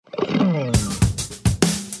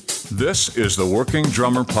This is the Working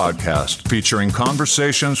Drummer Podcast, featuring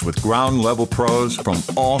conversations with ground-level pros from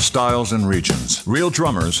all styles and regions. Real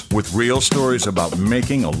drummers with real stories about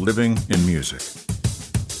making a living in music.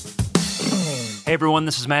 Hey everyone,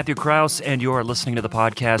 this is Matthew Krause, and you are listening to the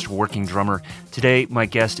podcast Working Drummer. Today, my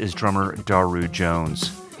guest is drummer Daru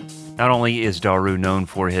Jones. Not only is Daru known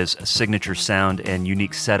for his signature sound and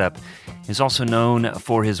unique setup, he's also known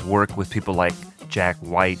for his work with people like Jack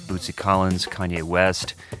White, Bootsy Collins, Kanye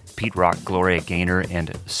West, Pete Rock, Gloria Gaynor,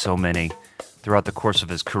 and so many. Throughout the course of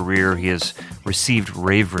his career, he has received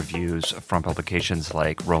rave reviews from publications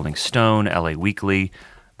like Rolling Stone, LA Weekly,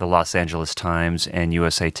 the Los Angeles Times, and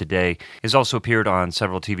USA Today. He's also appeared on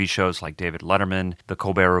several TV shows like David Letterman, The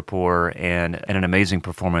Colbert Report, and an amazing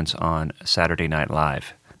performance on Saturday Night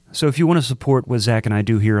Live. So if you want to support what Zach and I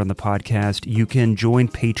do here on the podcast, you can join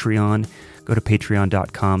Patreon. Go to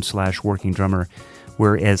patreon.com/workingdrummer,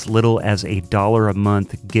 where as little as $1 a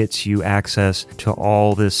month gets you access to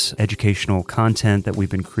all this educational content that we've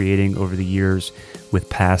been creating over the years with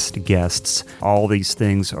past guests. All these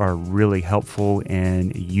things are really helpful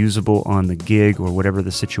and usable on the gig or whatever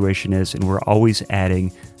the situation is, and we're always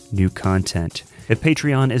adding new content. If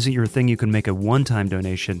Patreon isn't your thing, you can make a one-time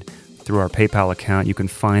donation through our PayPal account. You can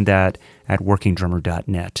find that at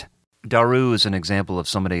workingdrummer.net. Daru is an example of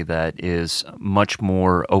somebody that is much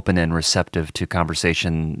more open and receptive to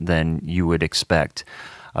conversation than you would expect,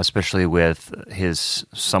 especially with his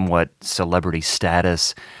somewhat celebrity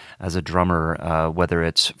status as a drummer, whether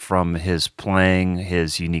it's from his playing,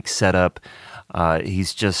 his unique setup.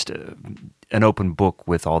 He's just an open book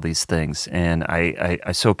with all these things, and I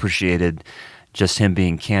so appreciated just him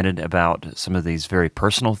being candid about some of these very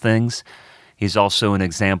personal things. He's also an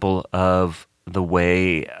example of the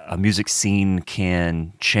way a music scene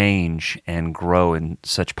can change and grow in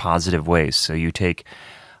such positive ways. So you take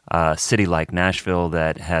a city like Nashville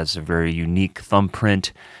that has a very unique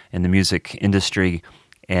thumbprint in the music industry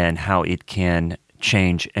and how it can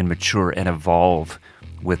change and mature and evolve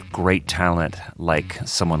with great talent like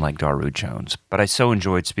someone like Daru Jones. But I so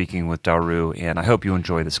enjoyed speaking with Daru, and I hope you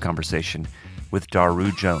enjoy this conversation with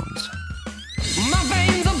Daru Jones. My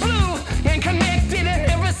veins are blue and connected,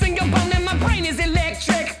 and every single bone in my brain is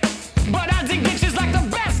electric. But I dig bitches like the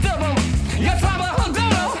best of them. You're trouble,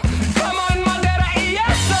 Hodoro. Come on, my daddy,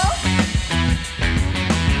 yes, sir.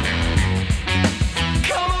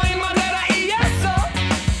 Come on, my daddy, yes, sir.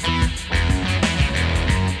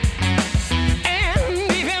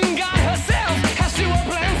 And even God herself has fewer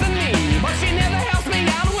plans than me, but she never helps me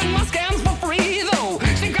out with my scams for free, though.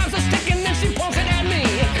 She grabs a stick and then she points it at me.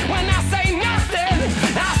 When I say nothing,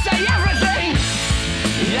 I say everything.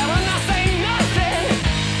 Yeah, when I say nothing,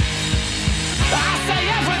 I say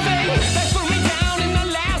everything. They threw me down in the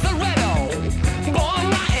lazaretto.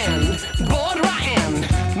 Born rotten,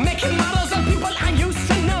 making models of people I used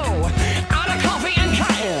to know, out of coffee and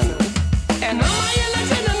cotton. And all my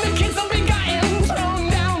illegitimate kids are begotten, thrown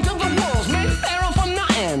down to the wolves, made feral for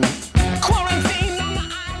nothing. Quarantined on the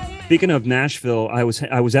island. Speaking of Nashville, I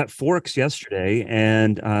was at Forks yesterday,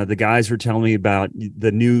 and the guys were telling me about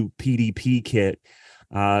the new PDP kit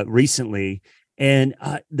recently, and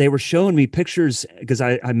they were showing me pictures because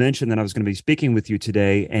I mentioned that I was going to be speaking with you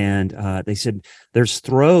today, and they said there's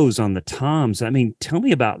throws on the toms. I mean, tell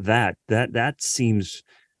me about that. That seems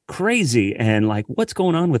crazy, and like, what's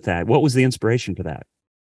going on with that? What was the inspiration for that?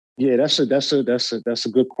 Yeah, that's a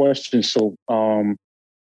good question. So I'm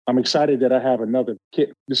excited that I have another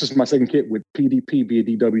kit. This is my second kit with PDP via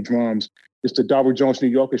DW Drums. It's the Daru Jones New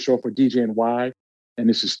Yorker show for DJ and Y, and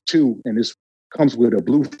this is 2, and this comes with a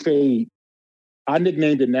blue fade. I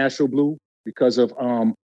nicknamed it Nashville Blue because of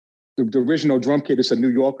the original drum kit is a New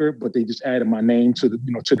Yorker, but they just added my name to the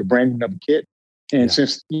branding of the kit. And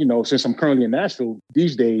since I'm currently in Nashville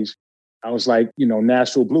these days, I was like,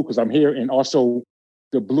 Nashville Blue because I'm here. And also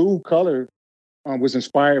the blue color was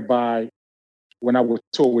inspired by when I was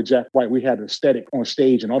toured with Jack White. We had an aesthetic on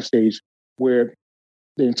stage and off stage where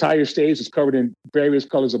the entire stage is covered in various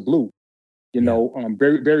colors of blue,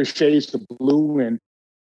 various shades of blue. And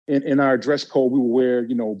in our dress code, we would wear,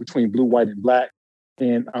 between blue, white, and black.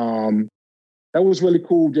 And that was really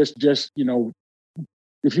cool. Just if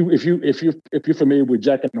you're familiar with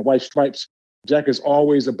Jack and the White Stripes, Jack is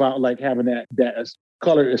always about like having that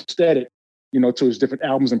color aesthetic, to his different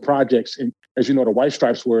albums and projects. And as you know, the White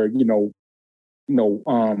Stripes were,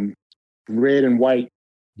 red and white.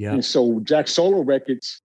 Yeah. And so Jack's solo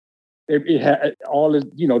records, it had all the,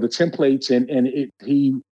 the templates and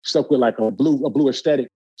he stuck with like a blue aesthetic.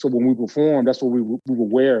 So when we performed, that's what we would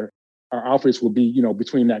wear. Our outfits would be,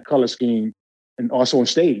 between that color scheme and also on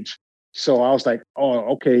stage. So I was like, oh,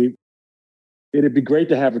 okay, it'd be great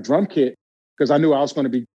to have a drum kit because I knew I was going to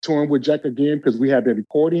be touring with Jack again because we had been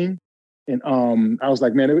recording. And I was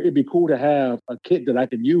like, man, it'd be cool to have a kit that I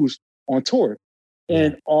can use on tour.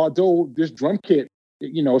 And although this drum kit,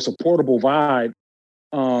 it's a portable vibe,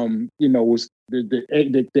 was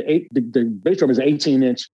the bass drum is an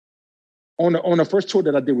 18-inch. On the first tour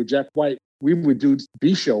that I did with Jack White, we would do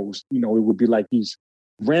B shows. It would be like these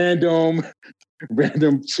random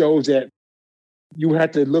shows that you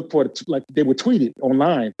had to look for, like they would tweet it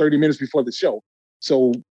online 30 minutes before the show.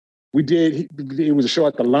 So it was a show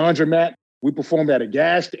at the laundromat. We performed at at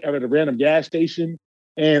a random gas station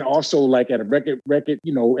and also like at a record, at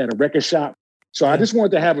a record shop. So I just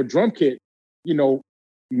wanted to have a drum kit,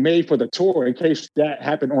 made for the tour in case that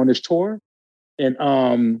happened on this tour.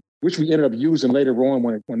 And which we ended up using later on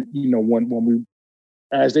when we,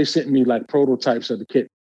 as they sent me like prototypes of the kit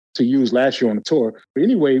to use last year on the tour. But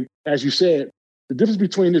anyway, as you said, the difference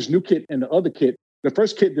between this new kit and the other kit, the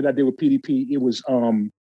first kit that I did with PDP, it was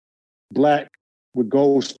black with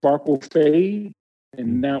gold sparkle fade.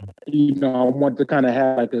 And now, I wanted to kind of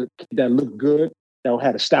have like a kit that looked good, that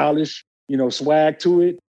had a stylish, swag to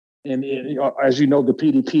it. And as you know, the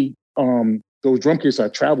PDP, those drum kits are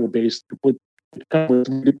travel based to come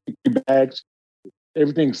with bags.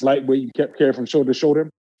 Everything's lightweight. You kept carry from shoulder to shoulder.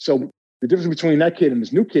 So the difference between that kit and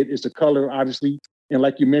this new kit is the color, obviously. And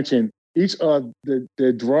like you mentioned, each of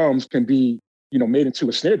the drums can be, made into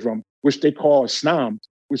a snare drum, which they call snam,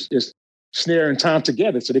 which is snare and tom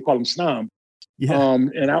together. So they call them snam. Yeah.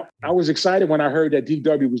 And I was excited when I heard that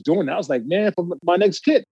DW was doing that. I was like, man, for my next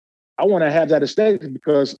kit, I want to have that aesthetic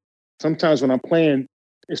because sometimes when I'm playing,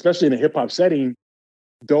 especially in a hip hop setting,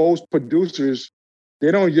 those producers,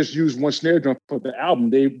 they don't just use one snare drum for the album.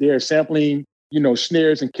 They're sampling,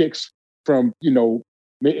 snares and kicks from,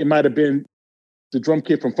 it might have been the drum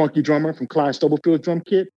kit from Funky Drummer, from Clyde Stubblefield's drum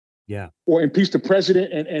kit. Yeah. Or Impeach the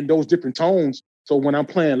President and those different tones. So when I'm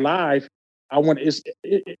playing live, I want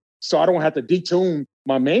so I don't have to detune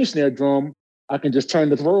my main snare drum. I can just turn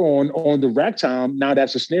the throw on the rack tom. Now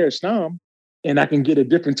that's a snare snom, and I can get a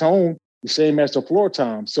different tone, the same as the floor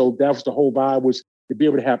tom. So that was the whole vibe, was to be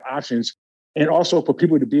able to have options, and also for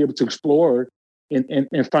people to be able to explore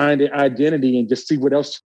and find their identity and just see what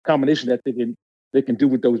else combination that they can do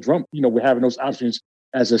with those drum. We're having those options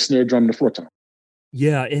as a snare drum and the floor tom.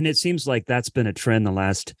 Yeah, and it seems like that's been a trend the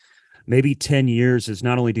last maybe 10 years, is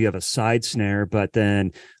not only do you have a side snare, but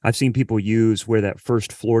then I've seen people use where that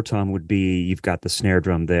first floor tom would be, you've got the snare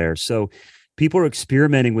drum there. So people are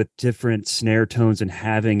experimenting with different snare tones and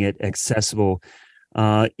having it accessible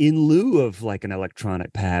in lieu of like an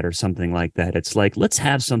electronic pad or something like that. It's like, let's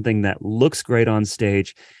have something that looks great on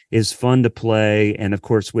stage, is fun to play. And of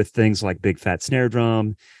course, with things like Big Fat Snare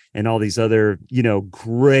Drum and all these other,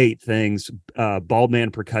 great things, Bald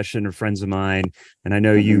Man Percussion are friends of mine. And I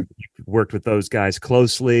know you've worked with those guys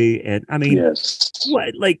closely. And I mean, yes.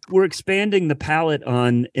 We're expanding the palette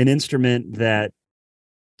on an instrument that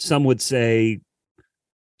some would say,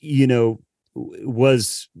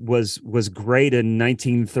 was great in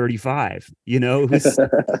 1935. We're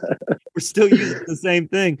still using the same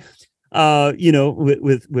thing. But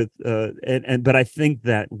I think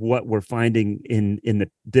that what we're finding in the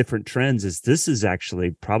different trends is this is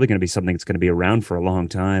actually probably going to be something that's going to be around for a long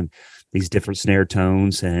time, these different snare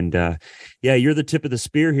tones. And you're the tip of the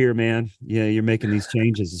spear here, man. Yeah, you're making these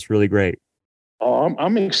changes. It's really great. Oh,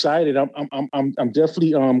 I'm excited. I'm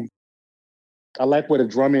definitely I like where the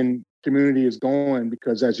drumming community is going,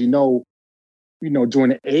 because as you know, during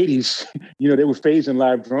the 80s, they were phasing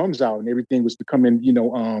live drums out and everything was becoming,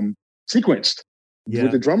 sequenced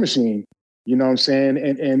with the drum machine. You know what I'm saying?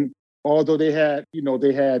 And although they had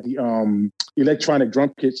the electronic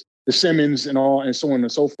drum kits, the Simmons and all, and so on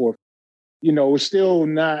and so forth, it's still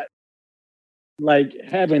not like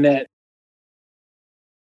having that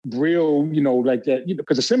real, like that,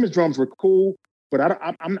 because the Simmons drums were cool, but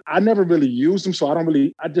I never really used them. So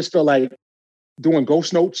I just felt like doing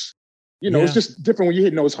ghost notes. It's just different when you're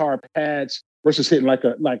hitting those hard pads versus hitting like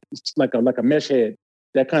a mesh head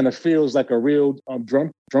that kind of feels like a real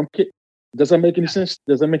drum kit. Does that make any sense?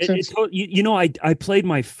 Does that make sense? I played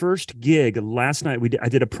my first gig last night. I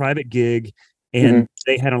did a private gig, and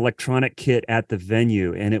they had an electronic kit at the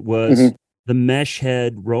venue, and it was the mesh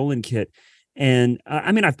head Roland kit. And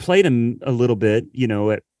I've played them a little bit,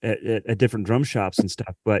 at different drum shops and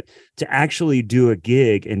stuff, but to actually do a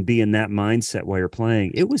gig and be in that mindset while you're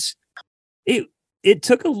playing, it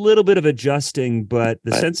took a little bit of adjusting, but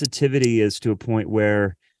the sensitivity is to a point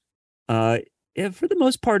where, for the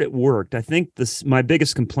most part, it worked. I think my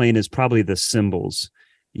biggest complaint is probably the cymbals.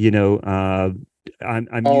 I'm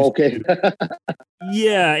Oh, used okay. to,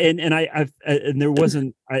 yeah, and there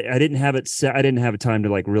wasn't I didn't have it set. I didn't have time to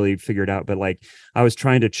like really figure it out, but like I was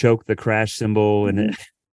trying to choke the crash cymbal and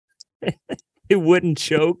it wouldn't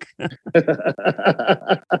choke. Crazy.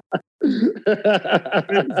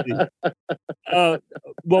 Well,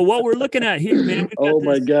 what we're looking at here, man, we've got Oh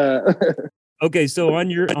my this. God. Okay, so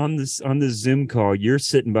on this Zoom call, you're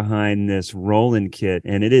sitting behind this Roland kit,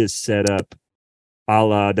 and it is set up a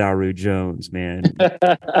la Daru Jones, man.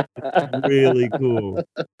 Really cool.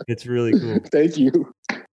 It's really cool. Thank you.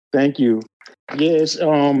 Thank you. Yes.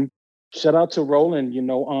 Shout out to Roland.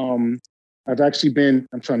 I've actually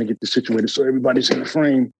I'm trying to get this situated so everybody's in the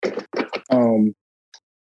frame.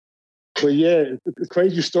 But yeah, it's a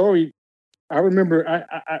crazy story. I remember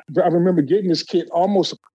I remember getting this kit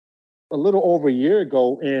almost a little over a year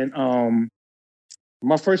ago, and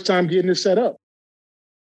my first time getting it set up.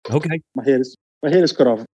 Okay. My head is cut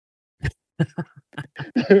off.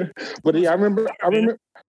 But yeah, I remember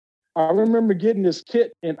getting this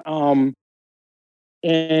kit, and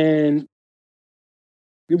it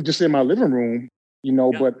was just in my living room, Yeah.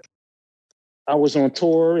 but I was on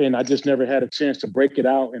tour and I just never had a chance to break it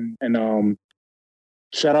out. And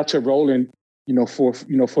shout out to Roland, for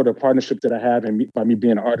the partnership that I have, and by me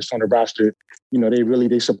being an artist on the roster.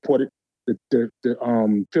 They supported the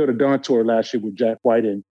Feel the Dawn tour last year with Jack White.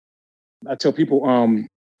 And I tell people,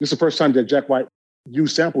 this is the first time that Jack White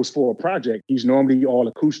used samples for a project. He's normally all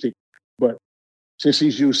acoustic, but since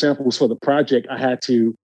he's used samples for the project, I had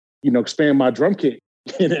to, expand my drum kit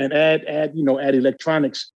and add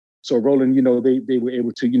electronics. So Roland, they were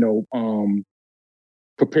able to,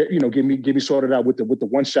 prepare, get me sorted out with the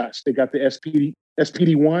one shots. They got the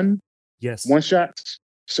SPD1 Yes. one shots.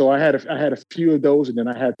 So I had a few of those, and then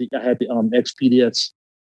I had the XPDX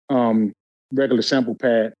regular sample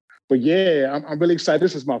pad. But yeah, I'm really excited.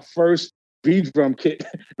 This is my first V drum kit.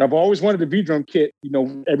 And I've always wanted a V drum kit,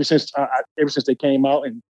 ever since they came out,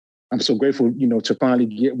 and I'm so grateful, to finally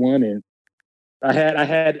get one. And I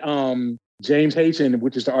had James Hayton,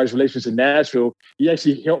 which is the artist relations in Nashville. He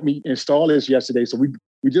actually helped me install this yesterday. So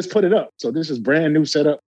we just put it up. So this is brand new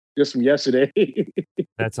setup just from yesterday.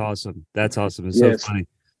 That's awesome. That's awesome. It's Yes. so funny.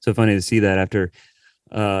 So funny to see that after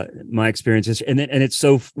my experiences. And it's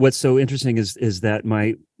what's so interesting is that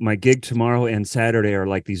my gig tomorrow and Saturday are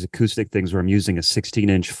like these acoustic things where I'm using a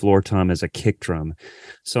 16-inch floor tom as a kick drum.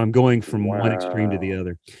 So I'm going from one extreme to the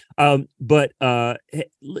other. But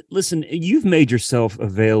listen, you've made yourself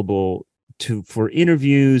available for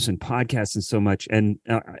interviews and podcasts and so much. And,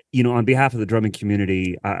 on behalf of the drumming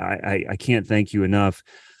community, I can't thank you enough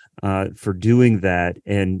for doing that.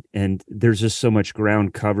 And there's just so much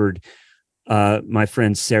ground covered. My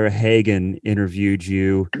friend Sarah Hagen interviewed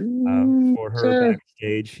you for her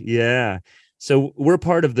backstage. Yeah. So we're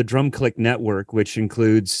part of the Drum Click Network, which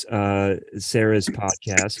includes Sarah's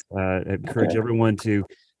podcast. I encourage everyone to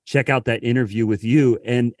check out that interview with you.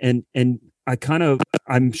 And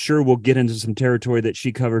I'm sure we'll get into some territory that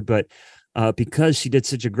she covered, but because she did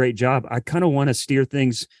such a great job, I kind of want to steer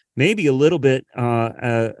things maybe a little bit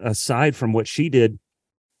aside from what she did.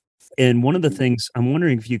 And one of the things I'm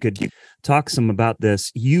wondering if you could talk some about this.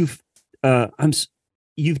 You've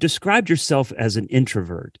described yourself as an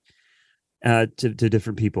introvert to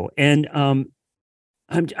different people, and I'm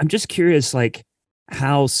just curious, like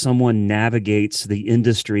how someone navigates the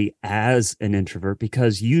industry as an introvert,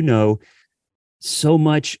 because so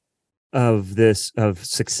much of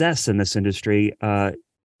success in this industry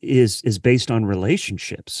is based on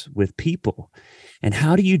relationships with people, and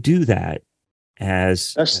how do you do that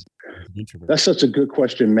as an introvert? That's such a good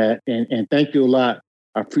question, Matt, and thank you a lot.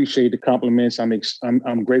 I appreciate the compliments.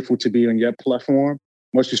 I'm grateful to be on your platform.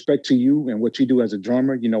 Much respect to you and what you do as a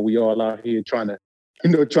drummer. We all out here trying to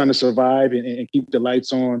survive and keep the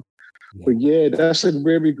lights on. Yeah. But yeah, that's a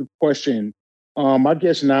very good question. I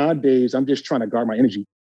guess nowadays I'm just trying to guard my energy,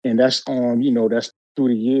 and that's that's through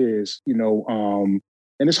the years, and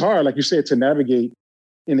it's hard, like you said, to navigate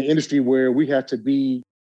in the industry where we have to be,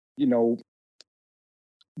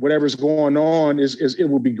 whatever's going on it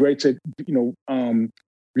would be great to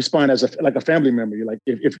respond as a family member. You're like,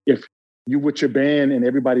 if you with your band and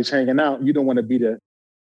everybody's hanging out, you don't want to be the,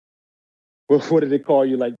 what do they call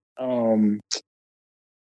you? Like, I'm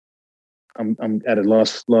at a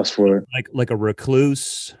loss for it. Like a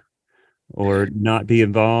recluse, or not be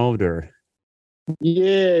involved, or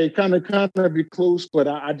yeah, kind of be close. But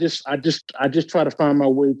I just try to find my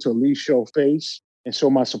way to at least show face and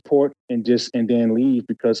show my support and then leave,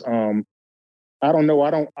 because I don't know.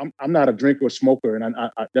 I'm not a drinker or smoker, and I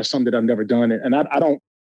that's something that I've never done. And I don't.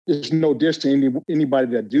 There's no diss to anybody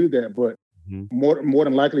that do that, but more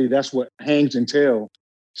than likely that's what hangs and tell.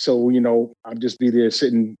 So, I'll just be there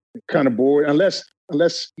sitting kind of bored unless,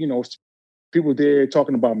 people there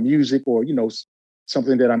talking about music or,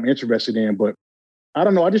 something that I'm interested in. But I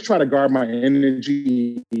don't know. I just try to guard my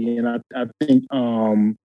energy. And I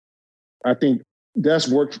think that's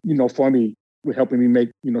worked, for me with helping me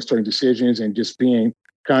make, certain decisions and just being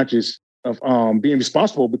conscious of being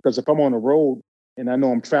responsible. Because if I'm on the road and I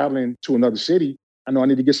know I'm traveling to another city, I know I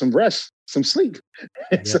need to get some rest, some sleep.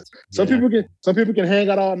 Yes. Some people can hang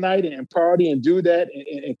out all night and party and do that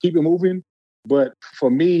and keep it moving. But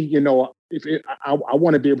for me, I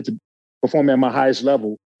want to be able to perform at my highest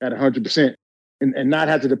level at 100% and not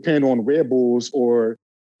have to depend on Red Bulls or,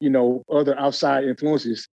 other outside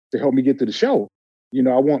influences to help me get to the show.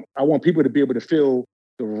 I want people to be able to feel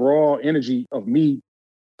the raw energy of me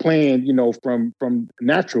playing, from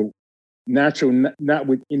natural, not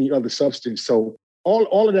with any other substance. So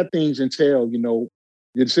all of that things entail, the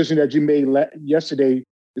decision that you made yesterday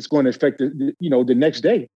is going to affect the next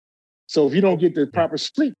day. So if you don't get the proper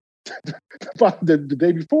sleep the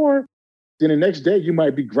day before, then the next day you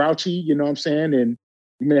might be grouchy, you know what I'm saying? And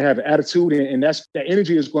you may have attitude and that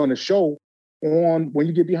energy is going to show on when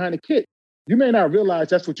you get behind the kit. You may not realize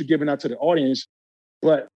that's what you're giving out to the audience,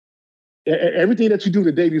 but everything that you do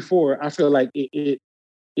the day before, I feel like it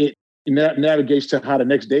navigates to how the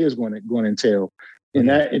next day is going to entail. And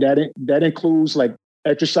that includes like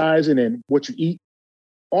exercising and what you eat,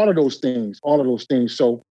 all of those things.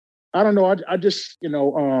 So I don't know. I just,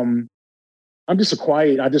 I'm just a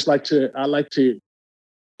quiet. I like to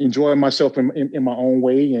enjoy myself in my own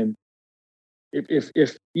way. And if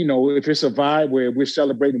it's a vibe where we're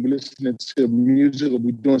celebrating, we're listening to music or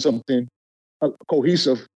we're doing something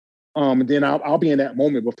cohesive, then I'll be in that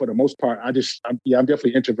moment. But for the most part, I'm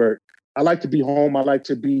definitely introvert. I like to be home. I like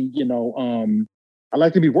to be, I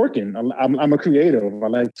like to be working. I'm a creative. I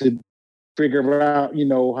like to figure out,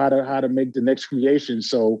 how to make the next creation.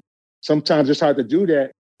 So sometimes it's hard to do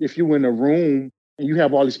that if you're in a room and you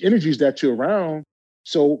have all these energies that you're around.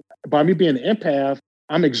 So by me being an empath,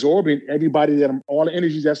 I'm absorbing all the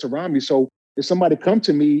energies that's around me. So if somebody come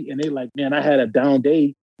to me and they like, man, I had a down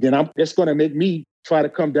day, then it's going to make me try to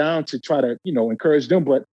come down to try to, encourage them.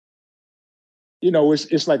 But,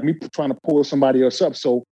 it's like me trying to pull somebody else up.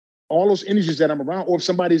 So all those energies that I'm around, or if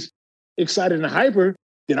somebody's excited and hyper,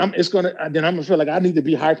 then I'm gonna feel like I need to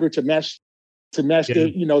be hyper to match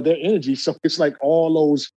their, their energy. So it's like all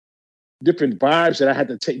those different vibes that I had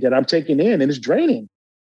to take, that I'm taking in, and it's draining.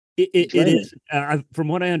 It is. From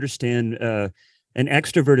what I understand, an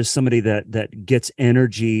extrovert is somebody that gets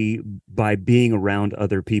energy by being around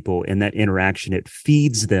other people, and that interaction, it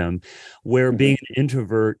feeds them. Where being an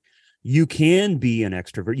introvert, you can be an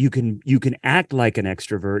extrovert. You can act like an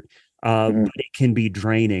extrovert, but it can be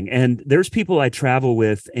draining. And there's people I travel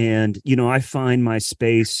with, and I find my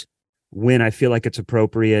space when I feel like it's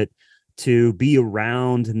appropriate to be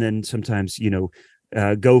around, and then sometimes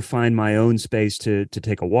go find my own space to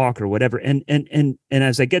take a walk or whatever. And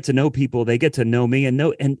as I get to know people, they get to know me and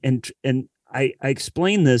I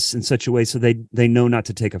explain this in such a way so they know not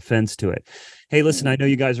to take offense to it. Hey, listen, I know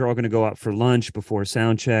you guys are all going to go out for lunch before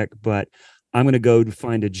sound check, but I'm going to go to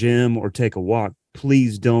find a gym or take a walk.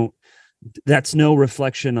 Please don't. That's no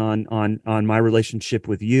reflection on my relationship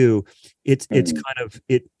with you. It's kind of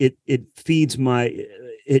it feeds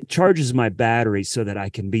it charges my battery so that I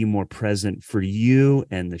can be more present for you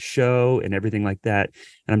and the show and everything like that.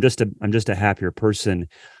 And I'm just a happier person.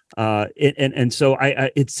 And so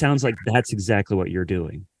it sounds like that's exactly what you're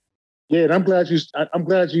doing. Yeah, and I'm glad you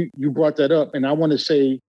brought that up. And I want to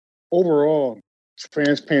say, overall,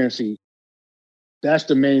 transparency. That's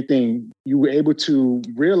the main thing. You were able to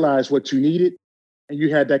realize what you needed, and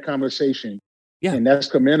you had that conversation. Yeah, and that's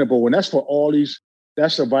commendable. And that's for all these.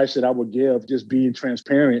 That's advice that I would give. Just being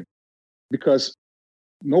transparent, because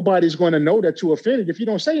nobody's going to know that you're offended if you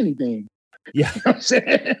don't say anything. Yeah, you know what I'm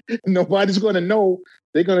saying? Nobody's going to know.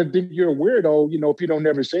 They're going to think you're a weirdo, if you don't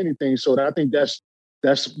never say anything. So I think that's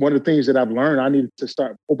one of the things that I've learned. I need to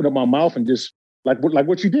start opening up my mouth and just like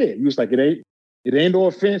what you did. You was like, it ain't no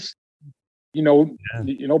offense.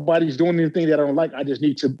 Nobody's doing anything that I don't like. I just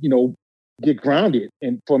need to, get grounded.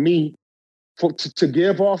 And for me, to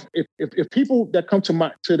give off, if people that come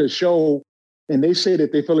to the show and they say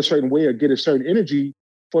that they feel a certain way or get a certain energy,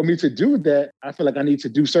 for me to do that, I feel like I need to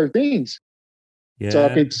do certain things. Yeah. So that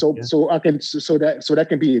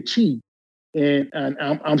can be achieved. And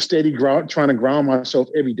I'm steady trying to ground myself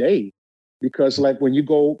every day, because like when you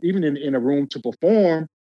go even in a room to perform,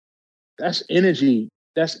 that's energy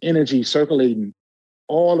circulating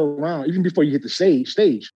all around, even before you hit the stage.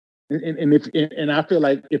 And I feel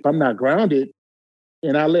like if I'm not grounded,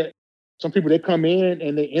 and I let some people, they come in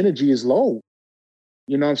and their energy is low,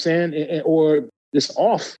 you know what I'm saying, or it's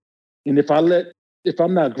off. And if I'm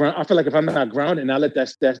not grounded, I feel like if I'm not grounded and I let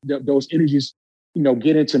those energies,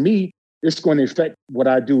 get into me, it's going to affect what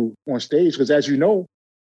I do on stage. Because as you know,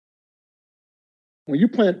 when you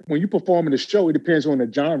perform in the show, it depends on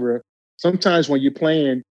the genre. Sometimes when you're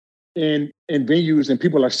playing in venues and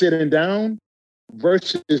people are sitting down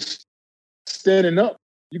versus standing up,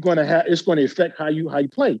 it's going to affect how you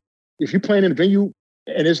play. If you're playing in a venue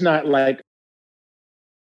and it's not like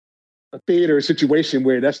a theater situation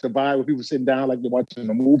where that's the vibe where people sitting down like they're watching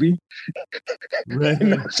a movie, right. You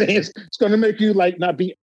know what I'm saying? It's going to make you like not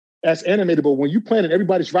be as animated. But when you playing and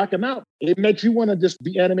everybody's rocking out, it makes you want to just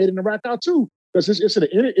be animated and rock out too, because it's an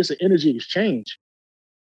energy exchange.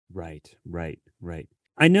 Right.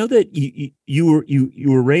 I know that you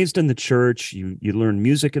were raised in the church. You learned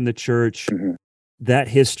music in the church. Mm-hmm. That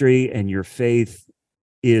history and your faith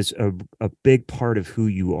is a big part of who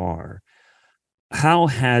you are. How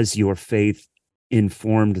has your faith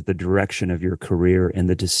informed the direction of your career and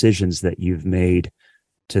the decisions that you've made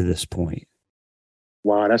to this point?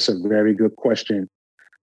 Wow, that's a very good question.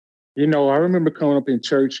 I remember coming up in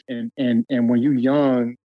church and when you're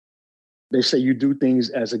young, they say you do things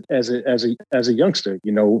as a youngster,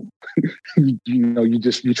 you're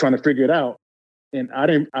trying to figure it out. And I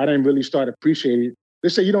didn't really start appreciating it. They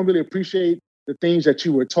say you don't really appreciate the things that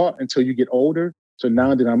you were taught until you get older. So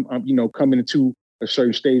now that I'm coming into a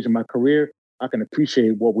certain stage in my career, I can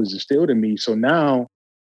appreciate what was instilled in me. So now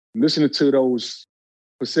listening to those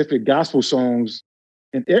specific gospel songs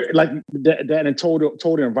and like that and told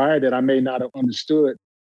environment that I may not have understood.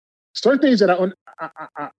 Certain things that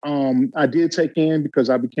I did take in because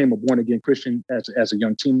I became a born again Christian as a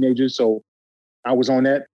young teenager. So I was on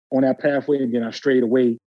that pathway, and then I strayed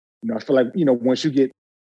away. I feel like once you get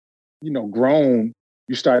grown,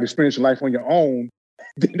 you start experiencing life on your own.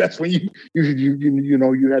 Then that's when you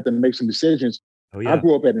have to make some decisions. Oh, yeah. I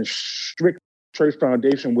grew up at a strict church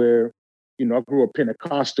foundation where I grew up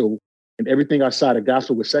Pentecostal, and everything outside of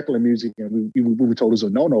gospel was secular music, and we were told it was a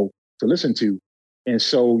no to listen to. And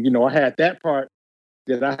so, I had that part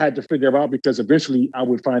that I had to figure out, because eventually I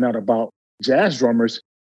would find out about jazz drummers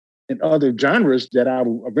and other genres that I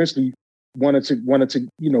would eventually wanted to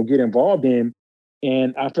get involved in.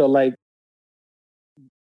 And I felt like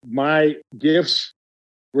my gifts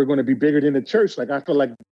were going to be bigger than the church. Like, I feel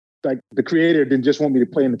like the creator didn't just want me to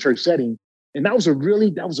play in the church setting. And that was a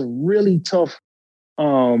really tough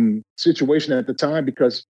situation at the time,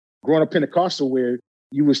 because growing up Pentecostal, where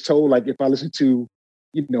you was told, like, if I listened to,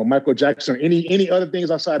 Michael Jackson or any other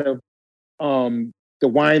things outside of the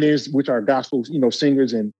Winans, which are gospel,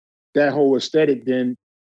 singers, and that whole aesthetic, then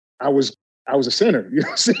I was a sinner. You know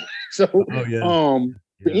what I'm saying? So,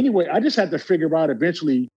 But anyway, I just had to figure out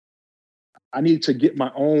eventually I need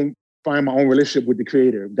to find my own relationship with the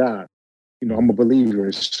Creator, God. I'm a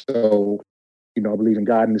believer, so I believe in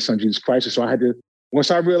God and His Son Jesus Christ. So I had to,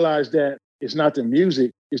 once I realized that it's not the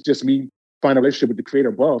music, it's just me finding a relationship with the Creator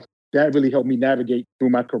above. That really helped me navigate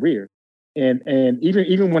through my career. And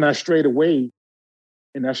even when I strayed away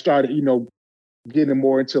and I started, getting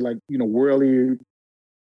more into like, worldly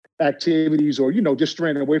activities, or, just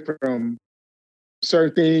straying away from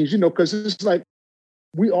certain things, because it's like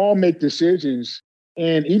we all make decisions.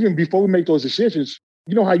 And even before we make those decisions,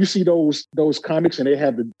 how you see those comics and they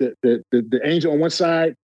have the angel on one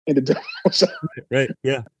side and the devil on one side. Right.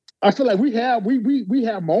 Yeah. I feel like we have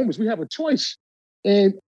moments, we have a choice.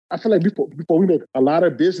 And I feel like before we make a lot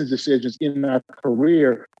of business decisions in our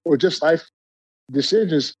career or just life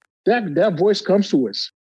decisions, that voice comes to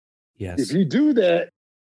us. Yes. If you do that,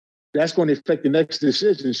 that's going to affect the next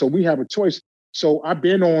decision. So we have a choice. So I've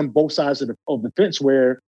been on both sides of the fence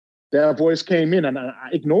where that voice came in and I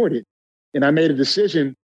ignored it. And I made a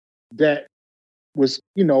decision that was,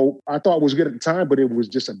 I thought was good at the time, but it was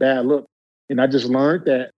just a bad look. And I just learned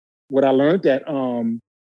that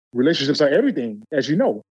relationships are everything, as you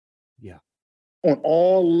know. Yeah. On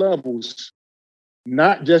all levels,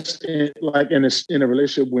 not just in a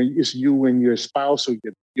relationship when it's you and your spouse or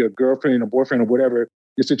your girlfriend or boyfriend or whatever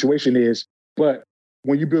your situation is, but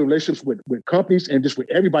when you build relationships with companies and just with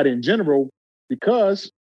everybody in general, because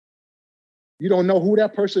you don't know who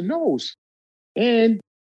that person knows. And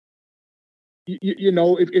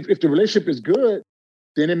if the relationship is good,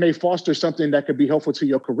 then it may foster something that could be helpful to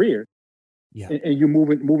your career. Yeah. And you're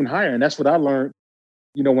moving higher. And that's what I learned,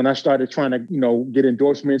 when I started trying to, get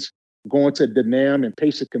endorsements, going to the NAMM and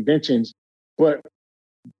PACER conventions. But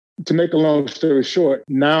to make a long story short,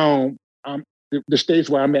 now I'm the stage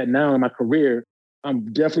where I'm at now in my career,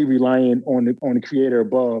 I'm definitely relying on the creator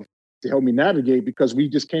above to help me navigate, because we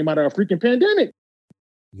just came out of a freaking pandemic.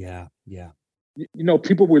 Yeah.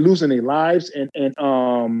 People were losing their lives, and it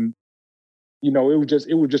was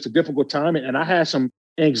just a difficult time, and I had some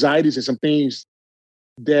anxieties and some things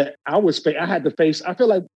that I had to face. I feel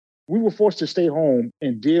like we were forced to stay home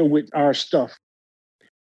and deal with our stuff.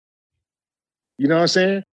 You know what I'm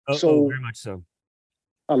saying? So very much so.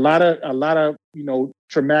 A lot of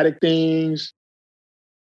traumatic things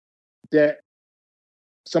that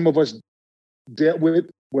some of us dealt with,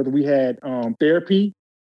 whether we had therapy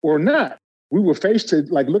or not. We were faced to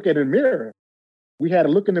look at a mirror. We had a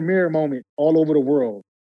look in the mirror moment all over the world.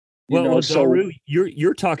 Daru,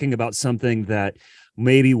 you're talking about something that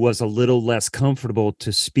maybe was a little less comfortable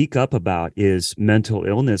to speak up about, is mental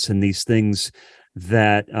illness and these things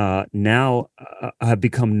that now have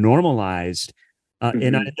become normalized.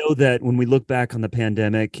 And I know that when we look back on the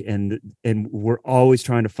pandemic, and we're always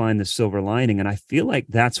trying to find the silver lining, and I feel like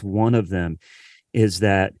that's one of them, is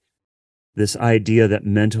that this idea that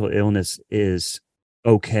mental illness is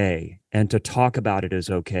okay, and to talk about it is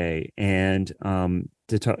okay, and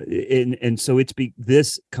so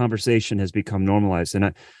this conversation has become normalized,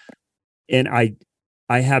 and I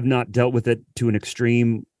have not dealt with it to an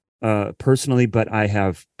extreme personally, but I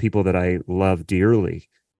have people that I love dearly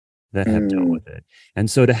that have dealt with it. And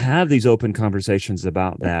so to have these open conversations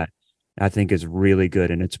about that, I think is really good.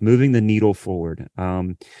 And it's moving the needle forward.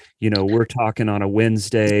 We're talking on a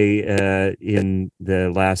Wednesday in the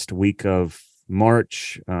last week of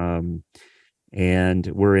March, and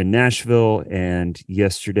we're in Nashville. And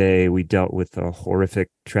yesterday we dealt with a horrific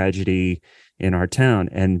tragedy in our town.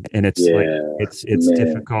 And it's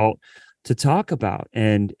difficult to talk about.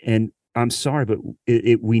 And I'm sorry, but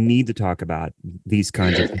we need to talk about these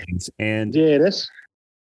kinds of things. And I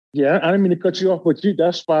didn't mean to cut you off, but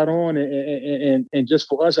that's spot on. And just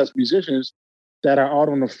for us as musicians that are out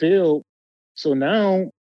on the field. So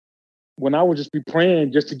now, when I would just be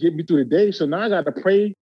praying just to get me through the day, so now I got to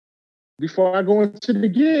pray before I go into the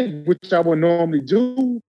gig, which I would normally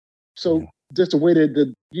do. So just the way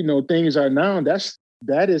that things are now,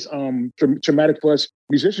 that is traumatic for us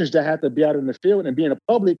musicians that have to be out in the field and be in the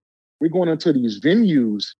public. We're going into these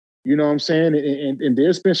venues, you know what I'm saying? And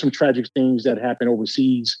there's been some tragic things that happen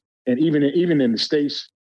overseas, and even in the States,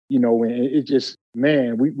 and it just,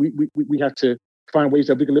 man, we have to find ways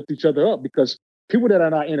that we can lift each other up, because people that are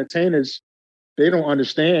not entertainers, they don't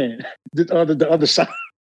understand the other side.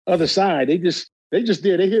 They just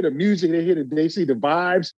there. They hear the music, they see the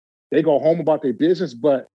vibes, they go home about their business,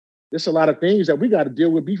 but there's a lot of things that we got to deal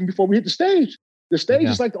with even before we hit the stage. The stage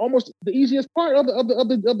is almost the easiest part of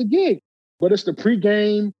the gig, but it's the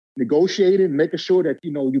pregame, negotiating, making sure that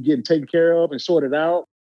you're getting taken care of and sorted out,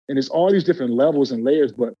 and it's all these different levels and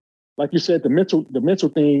layers. But like you said, the mental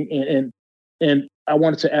thing, and I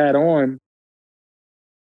wanted to add on,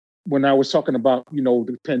 when I was talking about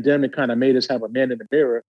the pandemic kind of made us have a man in the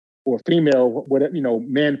mirror, or female, whatever,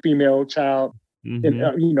 man, female, child, and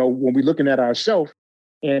when we're looking at ourselves,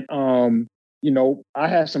 and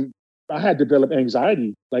I had developed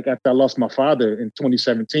anxiety, after I lost my father in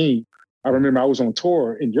 2017. I remember I was on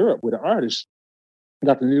tour in Europe with an artist,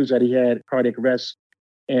 got the news that he had cardiac arrest,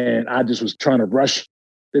 and I just was trying to rush.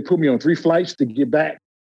 They put me on 3 flights to get back,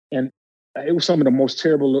 and it was some of the most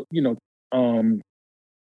terrible,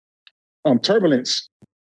 turbulence.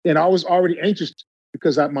 And I was already anxious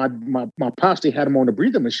because my pops, they had him on the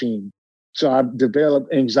breather machine, so I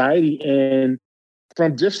developed anxiety, and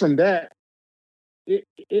from that,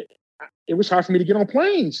 it was hard for me to get on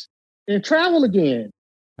planes and travel again.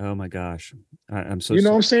 Oh my gosh. I'm so sorry.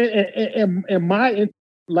 What I'm saying? And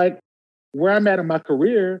where I'm at in my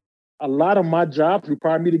career, a lot of my jobs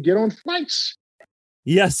require me to get on flights.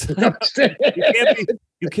 Yes.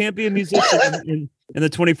 You can't be a musician in the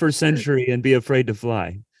 21st century and be afraid to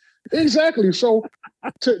fly. Exactly. So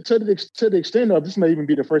to the extent of, this may even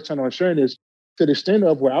be the first time I'm sharing this, to the extent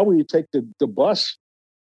of where I would take the bus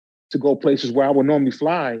to go places where I would normally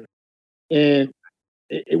fly. And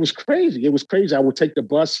it was crazy. It was crazy. I would take the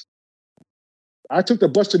bus. I took the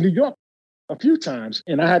bus to New York a few times,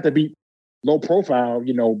 and I had to be low profile,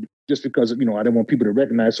 just because, I didn't want people to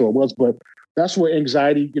recognize who it was. But that's where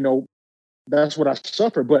anxiety, that's what I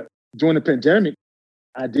suffered. But during the pandemic,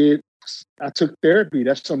 I took therapy.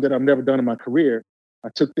 That's something that I've never done in my career. I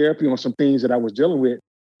took therapy on some things that I was dealing with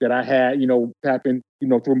that I had, happened,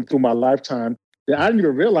 through my lifetime, that I didn't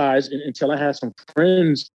even realize until I had some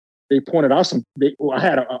friends. They pointed out I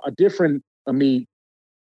had a different, we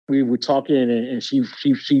were talking, and she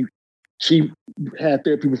had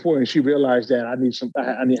therapy before, and she realized that I need to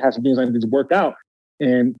have some things I need to work out.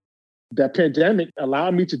 And that pandemic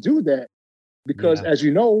allowed me to do that because, as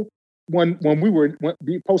you know, when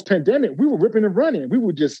post pandemic, we were ripping and running. We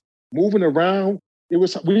were just moving around. We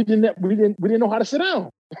didn't know how to sit down.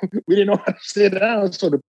 We didn't know how to sit down. So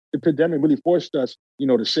the pandemic really forced us,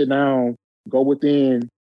 to sit down, go within,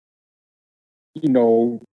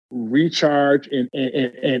 recharge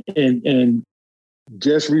and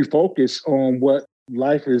just refocus on what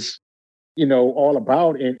life is, all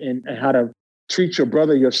about and how to treat your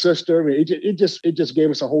brother, your sister. It just gave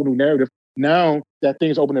us a whole new narrative. Now that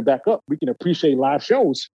things opening back up, we can appreciate live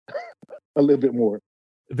shows a little bit more.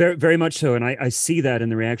 Very, very much so. And I see that in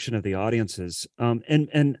the reaction of the audiences.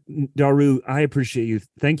 And Daru, I appreciate you.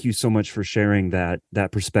 Thank you so much for sharing that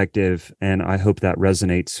perspective. And I hope that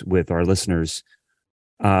resonates with our listeners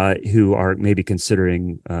who are maybe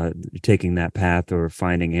considering taking that path or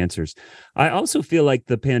finding answers. I also feel like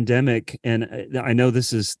the pandemic, and I know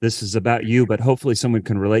this is about you, but hopefully someone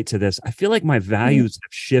can relate to this. I feel like my values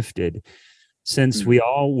have shifted since we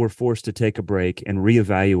all were forced to take a break and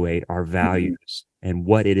reevaluate our values and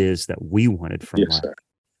what it is that we wanted from life. Sir.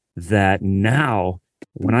 That now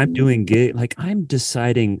when I'm doing gig, like I'm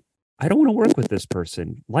deciding I don't want to work with this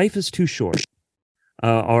person. Life is too short.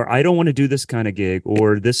 Or I don't want to do this kind of gig,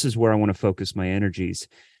 or this is where I want to focus my energies.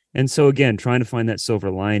 And so again, trying to find that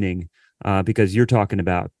silver lining, because you're talking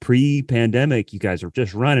about pre-pandemic, you guys are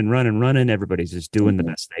just running. Everybody's just doing the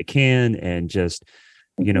best they can and just,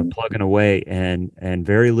 plugging away and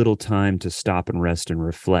very little time to stop and rest and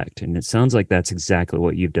reflect. And it sounds like that's exactly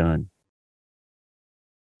what you've done.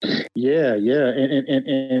 Yeah.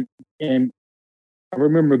 And I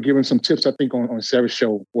remember giving some tips, I think, on Sarah's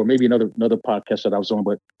show, or maybe another podcast that I was on,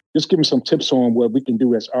 but just giving some tips on what we can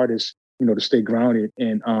do as artists, to stay grounded.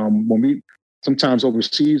 And when we sometimes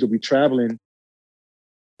overseas or we traveling,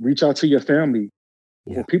 reach out to your family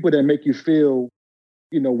or people that make you feel,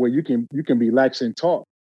 where you can relax and talk.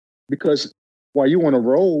 Because while you're on a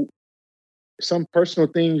road, some personal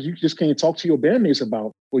things you just can't talk to your bandmates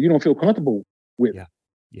about, or you don't feel comfortable with.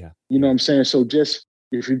 Yeah. You know what I'm saying? So just,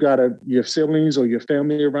 if you got your siblings or your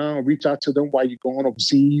family around, reach out to them while you're going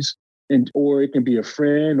overseas, or it can be a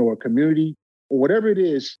friend or a community or whatever it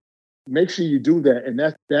is. Make sure you do that, and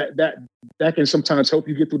that can sometimes help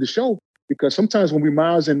you get through the show. Because sometimes when we're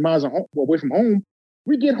miles and miles away from home,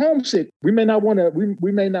 we get homesick. We may not want to.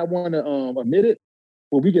 We may not want to admit it,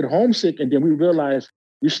 but we get homesick, and then we realize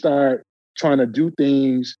we start trying to do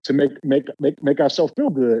things to make ourselves feel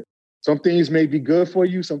good. Some things may be good for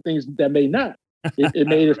you. Some things that may not. It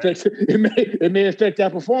may affect it may affect our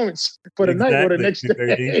performance for the night or the next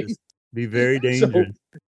day. Be very dangerous. So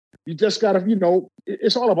you just gotta,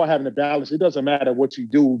 it's all about having a balance. It doesn't matter what you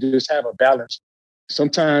do, just have a balance.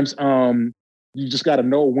 Sometimes you just gotta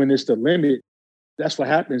know when it's the limit. That's what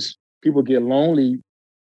happens. People get lonely.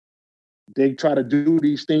 They try to do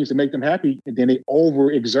these things to make them happy, and then they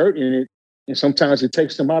overexert in it, and sometimes it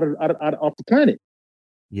takes them out of the planet.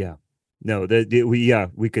 Yeah. No,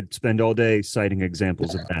 we could spend all day citing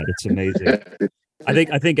examples of that. It's amazing. I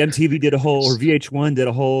think MTV did or VH1 did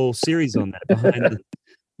a whole series on that behind the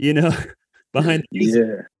music.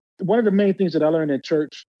 Yeah. One of the main things that I learned in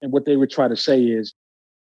church and what they would try to say is,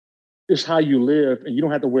 it's how you live, and you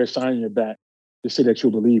don't have to wear a sign on your back to say that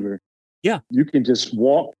you're a believer. Yeah. You can just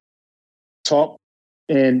walk, talk,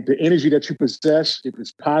 and the energy that you possess, if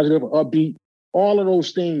it's positive or upbeat, all of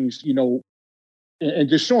those things, and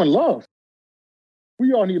just showing love.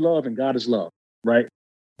 We all need love, and God is love, right?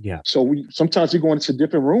 Yeah. So sometimes we go into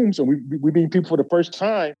different rooms and we meet people for the first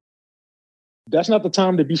time. That's not the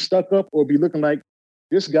time to be stuck up or be looking like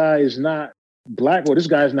this guy is not black or this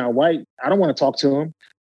guy is not white. I don't want to talk to him.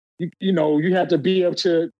 You have to be able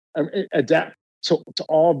to adapt to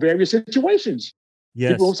all various situations.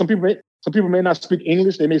 Yes. Some people may not speak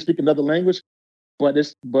English; they may speak another language. But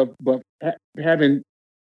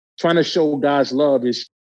trying to show God's love is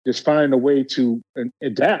just finding a way to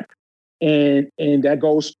adapt, and that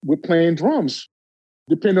goes with playing drums.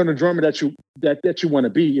 Depending on the drummer that you want to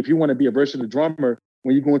be. If you want to be a versatile drummer,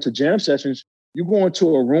 when you go into jam sessions, you go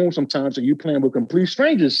into a room sometimes and you playing with complete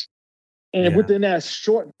strangers, and within that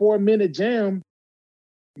short 4-minute jam,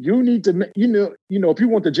 you need to if you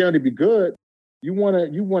want the jam to be good, you want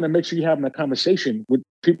to make sure you're having a conversation with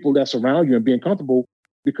people that's around you and being comfortable,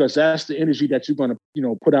 because that's the energy that you're going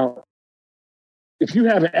to put out. If you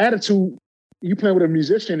have an attitude, you playing with a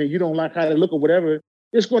musician and you don't like how they look or whatever,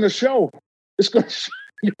 it's going to show. It's going to show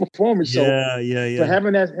your performance. So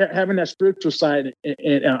having that spiritual side,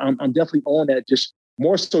 and I'm definitely on that. Just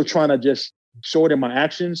more so trying to just show it in my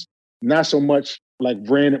actions, not so much like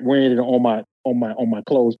wearing it on my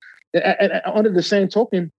clothes. And under the same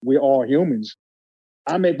token, we're all humans.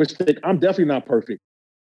 I make mistakes. I'm definitely not perfect.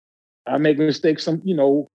 I make mistakes,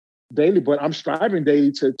 daily, but I'm striving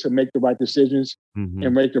daily to make the right decisions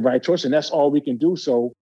and make the right choice. And that's all we can do.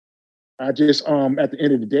 So I just, at the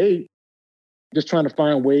end of the day, just trying to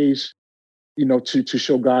find ways, to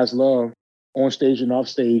show God's love on stage and off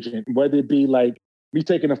stage. And whether it be like me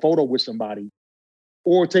taking a photo with somebody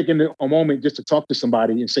or taking a moment just to talk to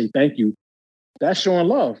somebody and say thank you, that's showing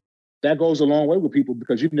love. That goes a long way with people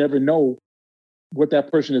because you never know what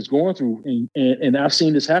that person is going through. And I've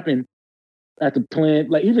seen this happen at the playing,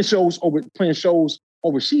 like even playing shows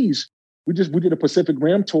overseas. We did a Pacific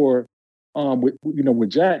Rim tour with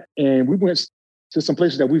Jack, and we went to some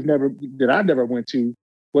places that I never went to.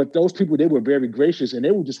 But those people, they were very gracious, and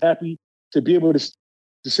they were just happy to be able to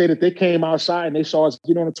say that they came outside and they saw us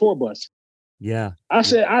get on a tour bus. Yeah, I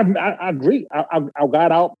said I agree. I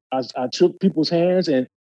got out. I shook people's hands, and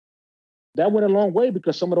that went a long way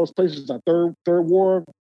because some of those places are third war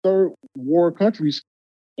countries,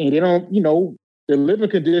 and they don't, their living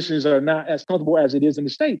conditions are not as comfortable as it is in the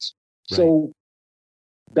States. Right. So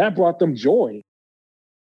that brought them joy.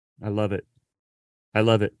 I love it.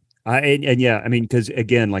 Because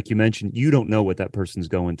again, like you mentioned, you don't know what that person's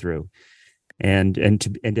going through, and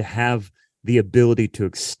to have the ability to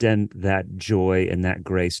extend that joy and that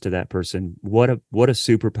grace to that person, what a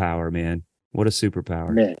superpower, man! What a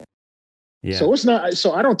superpower, man. Yeah. So it's not.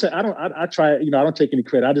 So I don't. I try. I don't take any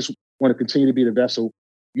credit. I just want to continue to be the vessel.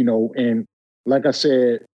 And like I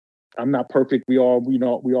said, I'm not perfect. We all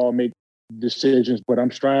make decisions, but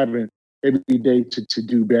I'm striving every day to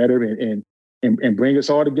do better and bring us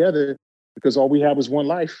all together because all we have is one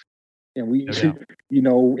life. And we, the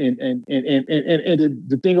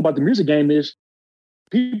thing about the music game is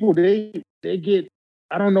people, they get,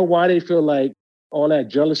 I don't know why they feel like all that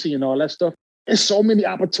jealousy and all that stuff. There's so many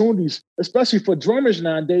opportunities, especially for drummers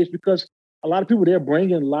nowadays, because a lot of people, they're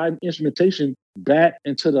bringing live instrumentation back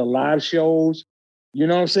into the live shows. You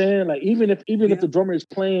know what I'm saying? Like even if the drummer is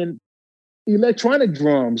playing electronic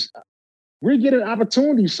drums, we're getting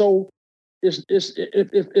opportunities. So if you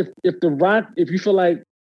feel like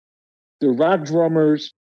the rock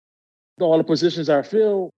drummers, all the positions are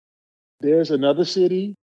filled, there's another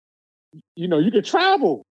city. You can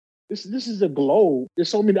travel. This is a globe. There's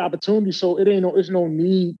so many opportunities. So there's no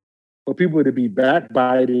need for people to be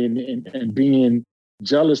backbiting and being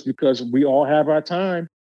jealous because we all have our time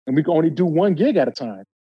and we can only do one gig at a time.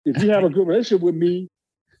 If you have a good relationship with me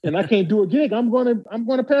and I can't do a gig, I'm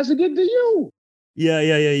gonna pass a gig to you. Yeah.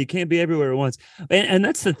 You can't be everywhere at once. And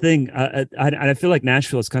that's the thing. I feel like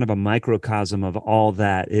Nashville is kind of a microcosm of all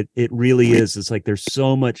that. It really is. It's like there's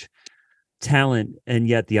so much talent and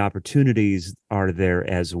yet the opportunities are there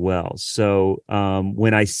as well. So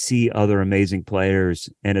when I see other amazing players,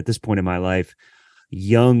 and at this point in my life,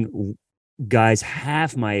 young guys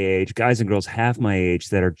and girls half my age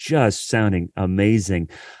that are just sounding amazing,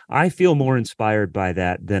 I feel more inspired by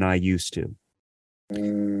that than I used to.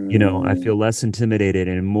 I feel less intimidated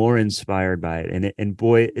and more inspired by it. And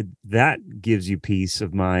boy, that gives you peace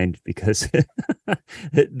of mind because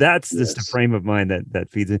that's just a frame of mind that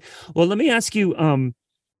feeds it. Well, let me ask you,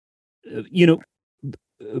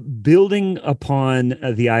 building upon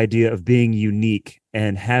the idea of being unique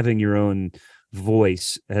and having your own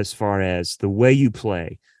voice as far as the way you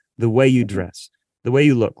play, the way you dress, the way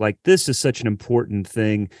you look, like this is such an important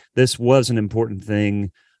thing. This was an important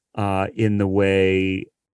thing in the way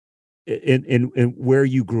in where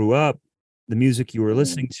you grew up, the music you were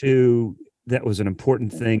listening to, that was an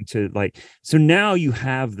important thing to like. So now you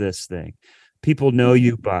have this thing. People know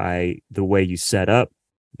you by the way you set up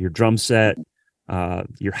your drum set,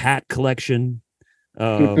 your hat collection,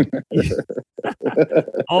 all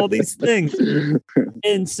these things.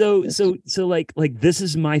 And so like this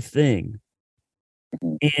is my thing.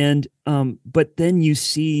 And but then you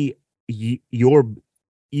see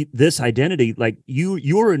this identity, like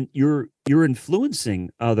you're influencing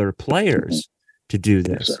other players to do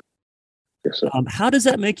this. Yes, sir. How does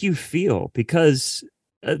that make you feel? Because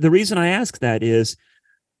the reason I ask that is,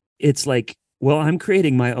 it's like, well, I'm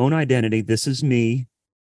creating my own identity. This is me.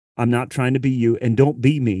 I'm not trying to be you, and don't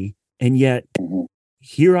be me. And yet,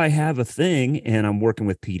 here I have a thing, and I'm working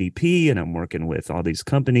with PDP, and I'm working with all these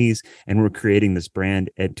companies, and we're creating this brand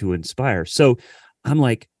to inspire. So I'm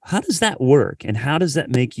like, how does that work? And how does that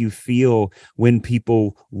make you feel when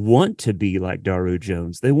people want to be like Daru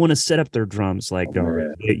Jones? They want to set up their drums like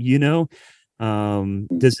Daru,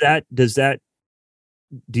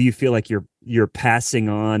 do you feel like you're passing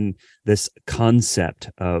on this concept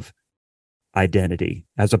of identity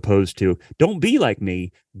as opposed to don't be like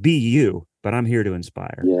me, be you, but I'm here to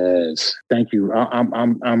inspire? Yes. Thank you.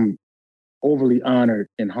 overly honored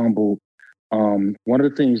and humbled. One of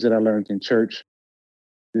the things that I learned in church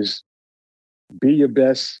is be your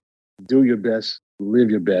best, do your best, live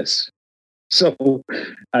your best. So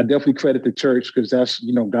I definitely credit the church because that's,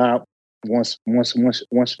 God wants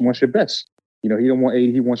your best. He don't want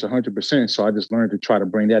 80, he wants 100%. So I just learned to try to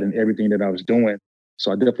bring that in everything that I was doing.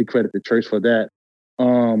 So I definitely credit the church for that.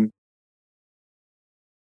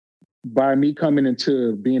 By me coming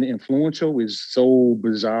into being influential is so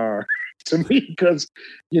bizarre to me because,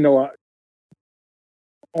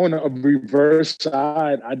 on a reverse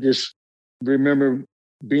side, I just remember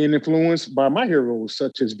being influenced by my heroes,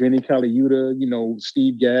 such as Benny Caliuta,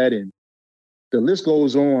 Steve Gadd, and the list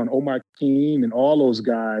goes on, Omar Keane and all those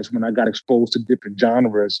guys when I got exposed to different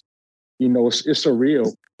genres. It's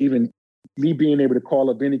surreal. Even me being able to call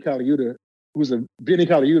up Benny Caliuta,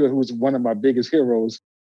 who was one of my biggest heroes,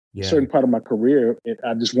 a certain part of my career,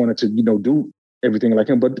 I just wanted to, do everything like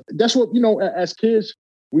him. But that's what, as kids,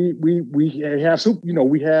 we have,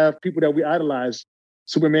 we have people that we idolize.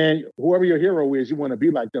 Superman, whoever your hero is, you want to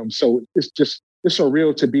be like them. So it's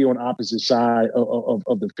surreal to be on opposite side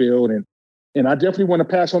of the field. And I definitely want to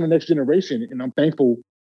pass on the next generation. And I'm thankful,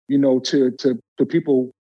 to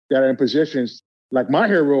people that are in positions like my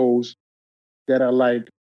heroes that are like,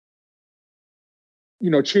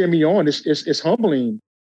 cheer me on. It's humbling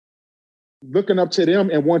looking up to them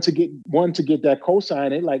and want to get that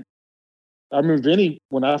cosign. And like, I remember Vinny,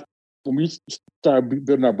 when we started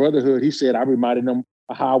building our brotherhood, he said I reminded them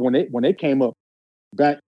of how when they came up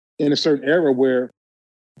back in a certain era where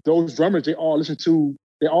those drummers, they all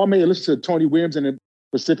may have listened to Tony Williams and the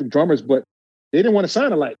Pacific Drummers, but they didn't want to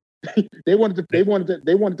sound alike. They wanted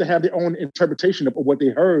to have their own interpretation of what they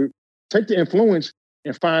heard, take the influence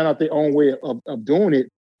and find out their own way of doing it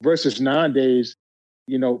versus nowadays,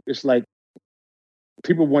 it's like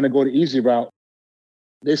people want to go the easy route.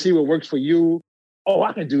 They see what works for you. Oh,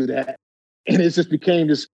 I can do that. And it just became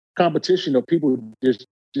this competition of people just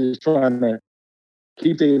trying to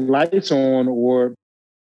keep their lights on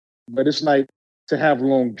but it's like to have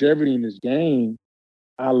longevity in this game,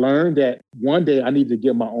 I learned that one day I need to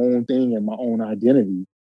get my own thing and my own identity,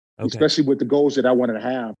 especially with the goals that I wanted to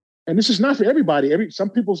have. And this is not for everybody. Some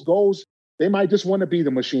people's goals, they might just want to be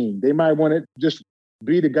the machine. They might want to just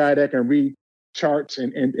be the guy that can read charts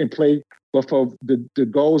and play. But for the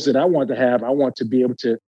goals that I want to have, I want to be able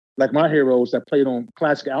to, like my heroes that played on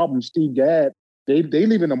classic albums, Steve Gadd, they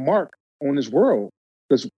leaving a mark on this world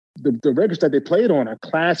because the records that they played on are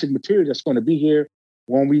classic material that's going to be here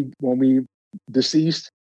when we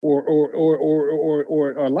deceased or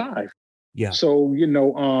alive. Yeah. So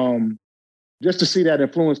just to see that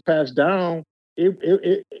influence passed down,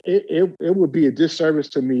 it would be a disservice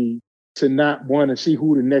to me to not want to see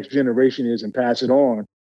who the next generation is and pass it on,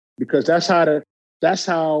 because that's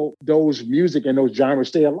how those music and those genres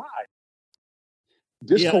stay alive.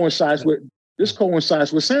 This coincides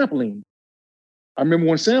with sampling. I remember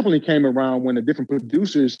when sampling came around, when the different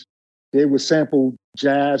producers, they would sample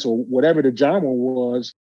jazz or whatever the genre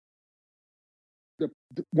was.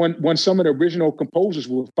 When some of the original composers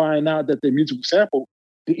would find out that their music was sampled,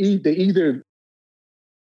 they either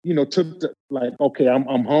took okay,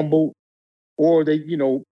 I'm humble, or they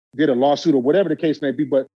did a lawsuit or whatever the case may be.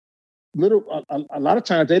 But a lot of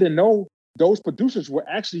times they didn't know those producers were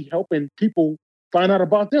actually helping people find out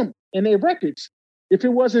about them and their records. If it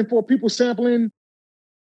wasn't for people sampling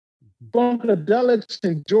Funkadelics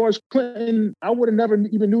and George Clinton, I would have never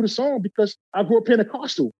even knew the song because I grew up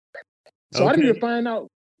Pentecostal. So I didn't even find out.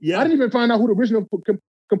 Yeah. I didn't even find out who the original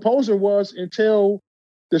composer was until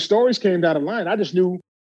the stories came down the line. I just knew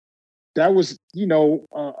that was,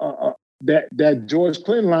 that George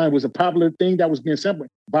Clinton line was a popular thing that was being sampled.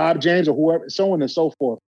 Bob James or whoever, so on and so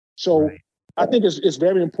forth. So I think it's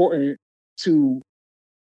very important to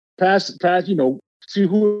pass, see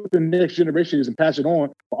who the next generation is and pass it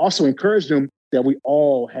on, but also encourage them that we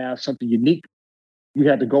all have something unique. We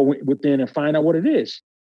have to go within and find out what it is.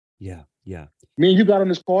 Yeah, yeah. Me and you got on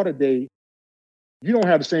this call today. You don't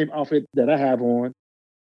have the same outfit that I have on.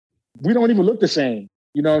 We don't even look the same.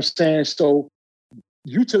 You know what I'm saying? So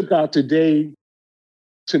you took out today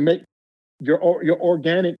to make your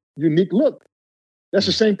organic, unique look. That's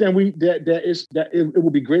the same thing it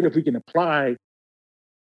would be great if we can apply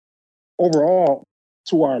overall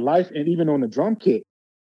to our life and even on the drum kit.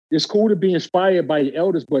 It's cool to be inspired by your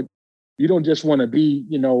elders, but you don't just want to be,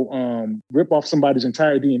 rip off somebody's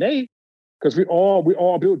entire DNA, because we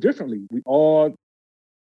all build differently.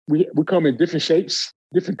 We come in different shapes,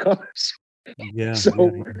 different colors. Yeah.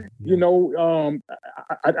 So,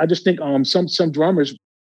 I just think some drummers,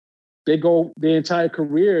 they go their entire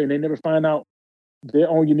career and they never find out their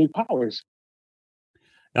own unique powers.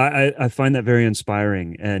 I find that very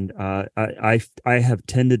inspiring, and I have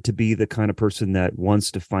tended to be the kind of person that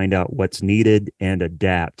wants to find out what's needed and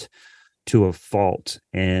adapt to a fault.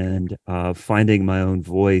 And finding my own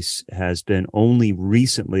voice has been only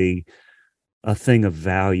recently a thing of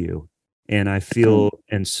value, and I feel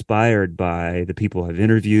inspired by the people I've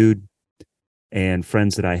interviewed and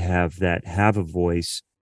friends that I have that have a voice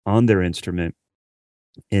on their instrument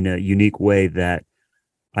in a unique way that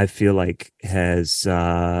I feel like has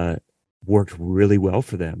worked really well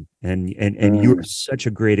for them. And you're such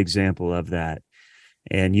a great example of that.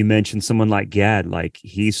 And you mentioned someone like Gad, like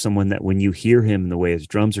he's someone that when you hear him, the way his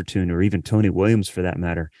drums are tuned, or even Tony Williams for that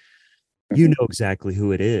matter, you know exactly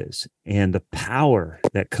who it is. And the power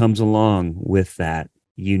that comes along with that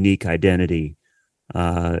unique identity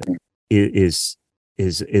is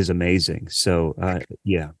amazing. So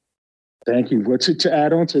yeah. Thank you. Well, to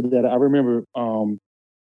add on to that, I remember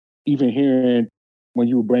even hearing when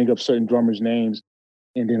you would bring up certain drummers' names,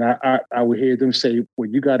 and then I would hear them say, "Well,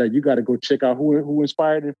 you gotta go check out who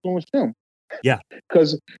inspired and influenced them." Yeah,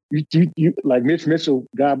 because you like Mitch Mitchell,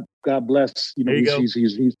 God bless,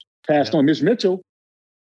 he's passed on. Mitch Mitchell,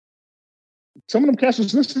 some of them cats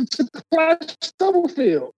was listening to Flash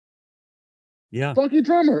Stubblefield, funky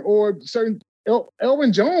drummer, or certain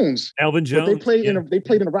Elvin Jones. But they played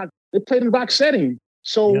in a rock setting.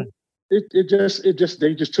 So they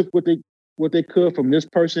just took what they could from this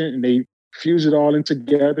person, and they fused it all in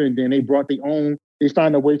together, and then they brought they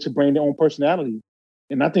found a way to bring their own personality.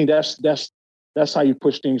 And I think that's how you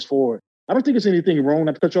push things forward. I don't think it's anything wrong,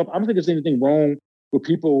 not to cut you off, I don't think it's anything wrong with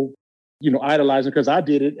people, idolizing, because I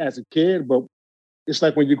did it as a kid, but it's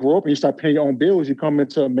like when you grow up and you start paying your own bills, you come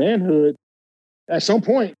into manhood, at some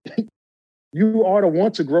point, you are to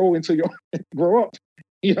want to grow up,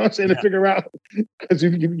 you know what I'm saying, to figure out, because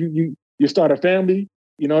you start a family,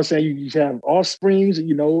 you know what I'm saying, you have offsprings, and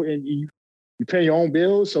you pay your own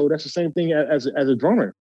bills. So that's the same thing as a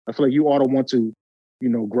drummer. I feel like you ought to want to,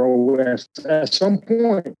 grow at some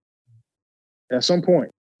point. At some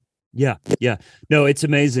point. Yeah. No, it's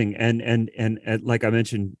amazing. And like I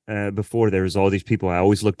mentioned before, there's all these people I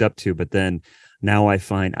always looked up to, but then now I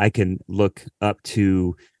find I can look up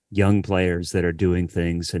to young players that are doing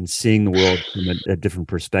things and seeing the world from a different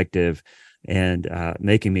perspective, and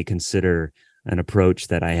making me consider an approach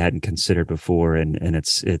that I hadn't considered before. And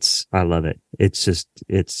it's I love it. It's just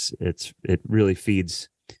it really feeds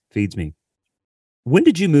me. When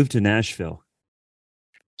did you move to Nashville?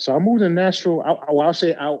 So I moved to Nashville. I'll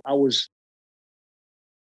say I was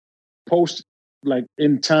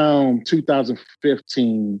in town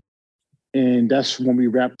 2015, and that's when we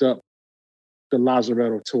wrapped up the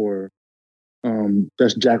Lazaretto tour.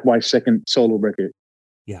 That's Jack White's second solo record.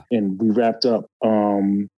 Yeah, and we wrapped up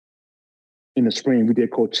in the spring. We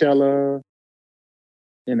did Coachella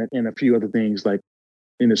and a few other things like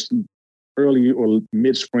in this early or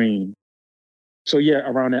mid spring. So yeah,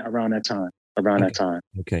 around that time. That time.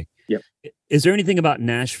 Okay. Yep. Is there anything about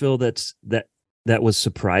Nashville that was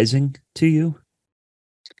surprising to you?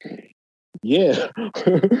 Yeah.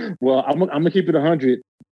 Well, I'm gonna keep it 100.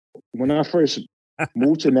 When I first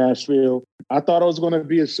moved to Nashville, I thought it was going to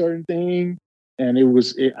be a certain thing, and it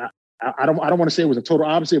was. I don't want to say it was a total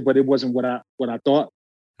opposite, but it wasn't what I thought.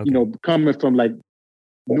 Okay. Coming from like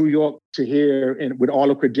New York to here, and with all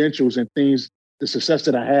the credentials and things, the success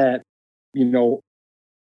that I had,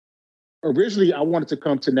 originally I wanted to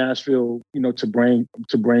come to Nashville, to bring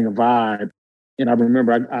a vibe. And I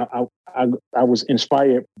remember I was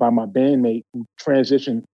inspired by my bandmate who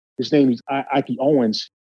transitioned. His name is Ike Owens.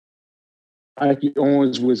 Ike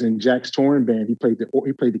Owens was in Jack's touring band. He played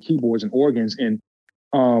the keyboards and organs, and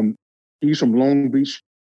he's from Long Beach.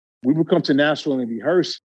 We would come to Nashville and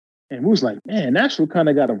rehearse, and we was like, man, Nashville kind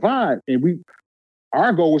of got a vibe. And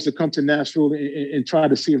our goal was to come to Nashville and try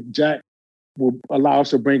to see if Jack would allow us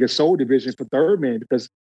to bring a soul division for Third Man, because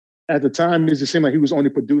at the time it seemed like he was only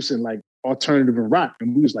producing like alternative and rock,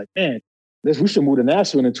 and we was like, man, we should move to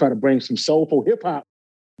Nashville and try to bring some soulful hip hop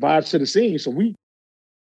vibes to the scene. So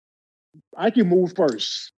I can move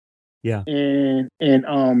first. Yeah. And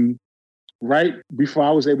right before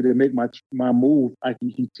I was able to make my move,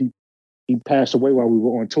 he passed away while we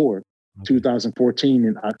were on tour. Okay. 2014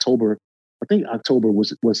 in October. I think October was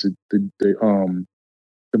the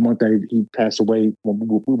month that he passed away when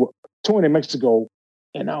we were touring in Mexico.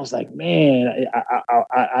 And I was like, man,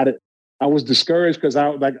 I was discouraged because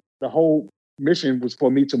the whole mission was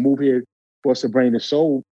for me to move here for us to bring the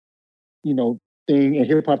soul, thing and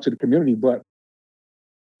hip hop to the community. But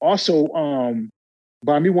also,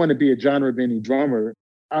 by me wanting to be a genre bending drummer,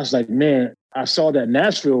 I was like, man, I saw that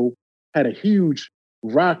Nashville had a huge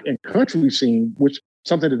rock and country scene, which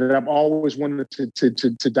something that I've always wanted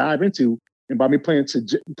to dive into. And by me playing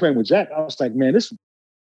with Jack, I was like, man, this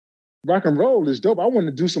rock and roll is dope. I want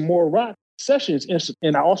to do some more rock sessions,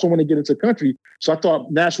 and I also want to get into country. So I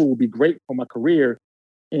thought Nashville would be great for my career,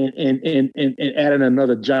 and adding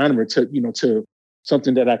another genre to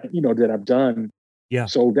something that that I've done. Yeah.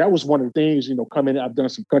 So that was one of the things, coming in. I've done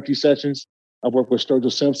some country sessions. I've worked with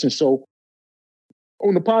Sturgill Simpson. So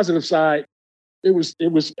on the positive side, it was.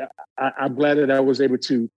 I'm glad that I was able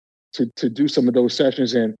to do some of those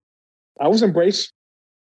sessions, and I was embraced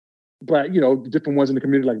by the different ones in the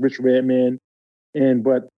community, like Rich Redman,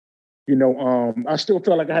 but I still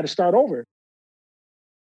felt like I had to start over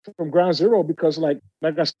from ground zero because, like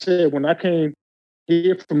I said, when I came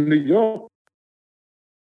here from New York,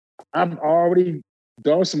 I've already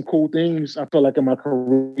done some cool things. I feel like in my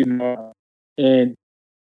career, and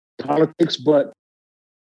politics, but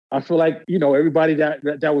I feel like everybody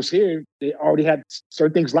that was here, they already had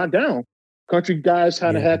certain things locked down. Country guys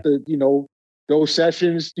had those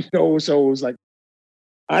sessions, so it was like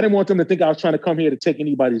I didn't want them to think I was trying to come here to take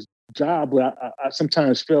anybody's job, but I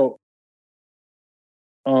sometimes felt,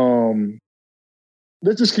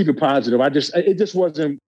 let's just keep it positive. It just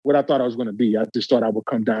wasn't what I thought I was going to be. I just thought I would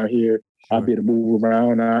come down here. Sure. I'd be able to move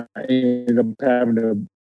around. I ended up having to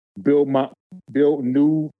build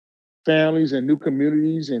new families and new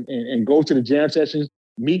communities and go to the jam sessions,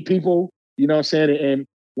 meet people, you know what I'm saying? And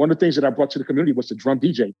one of the things that I brought to the community was the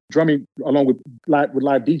drumming along with live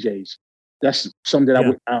DJs. That's something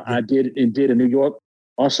that I did in New York,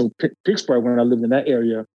 also Pittsburgh when I lived in that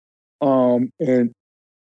area. And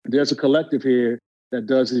there's a collective here that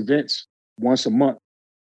does events once a month.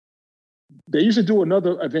 They used to do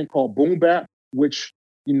another event called Boom Bap, which,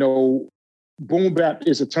 Boom Bap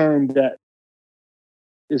is a term that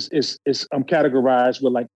is categorized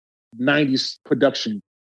with like 90s production.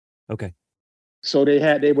 Okay. So they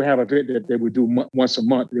would have an event that they would do once a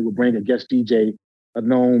month. They would bring a guest DJ, a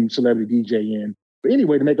known celebrity DJ in. But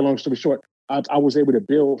anyway, to make a long story short, I was able to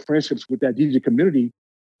build friendships with that DJ community,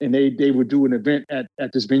 and they would do an event at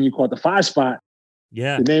this venue called the Five Spot.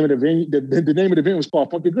 Yeah. The name of the venue, the name of the event was called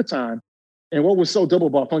Funky Good Time. And what was so dope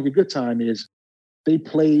about Funky Good Time is they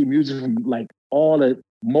played music from like all the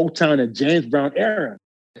Motown and James Brown era.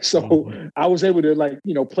 So I was able to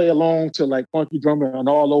play along to like Funky Drummer and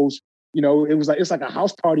all those. It's like a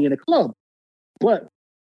house party in a club, but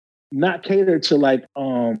not catered to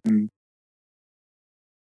I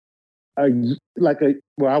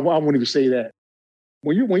won't even say that.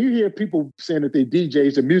 When you hear people saying that they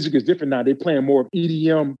DJs, the music is different now. They're playing more of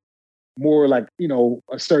EDM, more like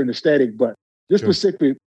a certain aesthetic. But this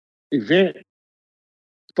specific event,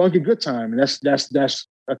 Funky Good Time, and that's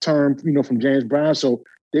a term from James Brown. So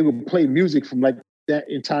they would play music from like that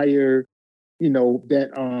entire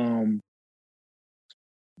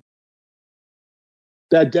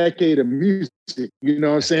that decade of music, you know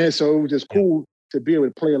what I'm saying? So it was just cool to be able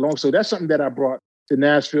to play along. So that's something that I brought to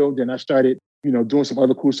Nashville. Then I started, doing some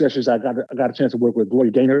other cool sessions. I got a chance to work with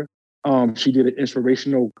Gloria Gaynor. She did an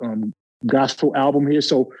inspirational gospel album here.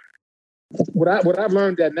 So what I've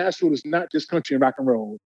learned that Nashville is not just country and rock and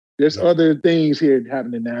roll. There's other things here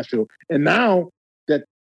happening in Nashville. And now that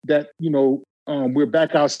we're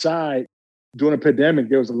back outside during the pandemic,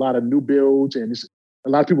 there was a lot of new builds and a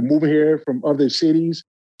lot of people moving here from other cities.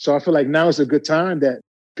 So I feel like now is a good time that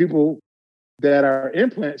people that are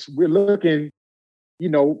implants, we're looking,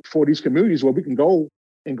 for these communities where we can go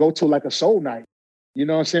to like a soul night, you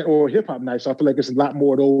know what I'm saying, or a hip hop night. So I feel like there's a lot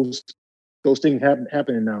more of those things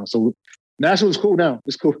happening now. So Nashville is cool now.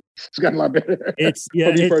 It's cool. It's gotten a lot better. It's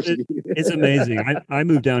amazing. I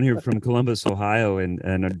moved down here from Columbus, Ohio, and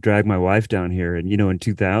I dragged my wife down here, and in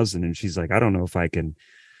 2000, and she's like, I don't know if I can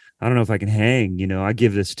hang. I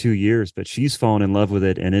give this 2 years, but she's fallen in love with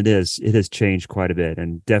it, and it has changed quite a bit,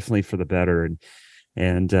 and definitely for the better.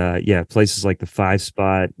 And places like the Five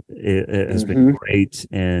Spot, it has been great,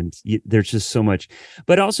 and there's just so much.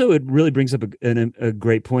 But also, it really brings up a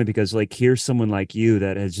great point, because like here's someone like you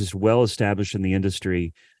that has just well established in the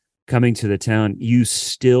industry, coming to the town. You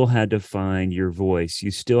still had to find your voice.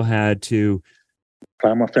 You still had to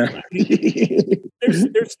find my family.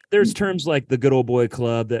 There's terms like the good old boy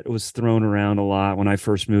club that was thrown around a lot when I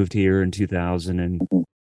first moved here in 2000, and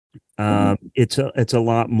it's a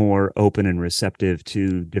lot more open and receptive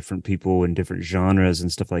to different people and different genres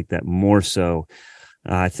and stuff like that, more so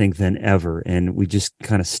I think than ever. And we just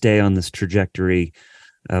kind of stay on this trajectory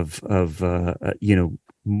of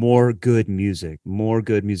more good music, more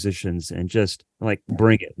good musicians, and just like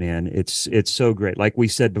bring it, man. It's so great. Like we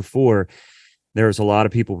said before, there's a lot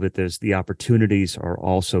of people, but the opportunities are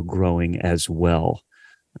also growing as well.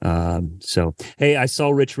 So, hey, I saw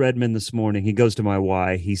Rich Redmond this morning. He goes to my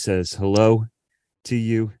Y. He says hello to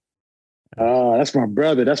you. That's my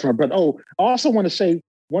brother. That's my brother. Oh, I also want to say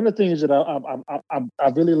one of the things that I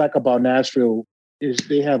really like about Nashville is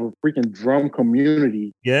they have a freaking drum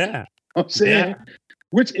community. Yeah. I'm saying,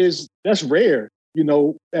 that's rare. You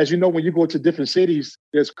know, as you know, when you go to different cities,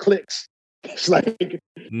 there's cliques. It's like,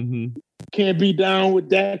 can't be down with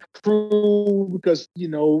that crew because, you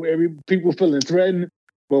know, people feeling threatened.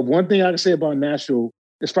 But one thing I can say about Nashville,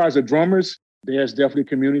 as far as the drummers, there's definitely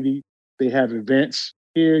community. They have events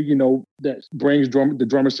here, you know, that brings the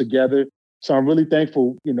drummers together. So I'm really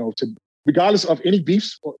thankful, you know, regardless of any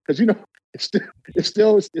beefs, because, you know, it's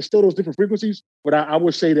still those different frequencies. But I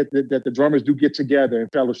would say that the drummers do get together in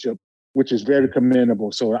fellowship, which is very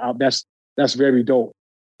commendable. So that's very dope.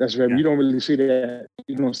 That's very, you don't really see that.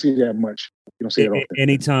 You don't see that much. You don't see it often.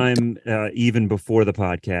 Anytime, even before the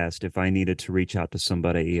podcast, if I needed to reach out to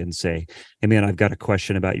somebody and say, hey man, I've got a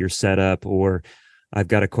question about your setup, or I've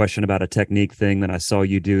got a question about a technique thing that I saw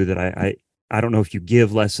you do that I don't know if you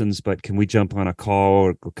give lessons, but can we jump on a call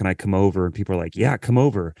or can I come over? And people are like, yeah, come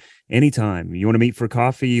over anytime. You want to meet for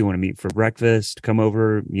coffee? You want to meet for breakfast? Come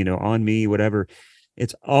over, you know, on me, whatever.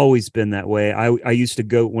 It's always been that way. I used to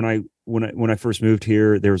go when I first moved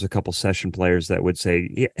here, there was a couple session players that would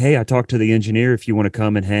say, hey, I talked to the engineer if you want to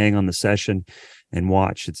come and hang on the session and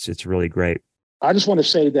watch. It's really great. I just want to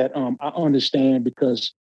say that I understand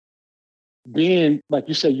because being, like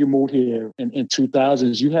you said, you moved here in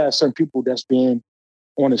 2000s, you had some people that's been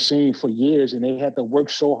on the scene for years and they had to work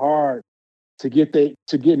so hard to get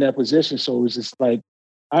in that position. So it's just like,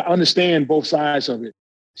 I understand both sides of it.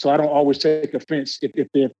 So I don't always take offense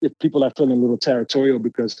if people are feeling a little territorial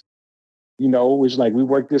because, you know, it's like we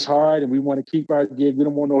work this hard and we want to keep our gig. We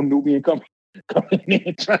don't want no Nubian coming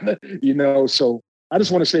in trying to, you know. So I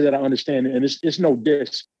just want to say that I understand it. And it's no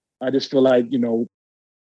diss. I just feel like, you know,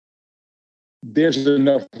 there's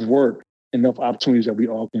enough work, enough opportunities that we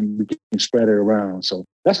can spread it around. So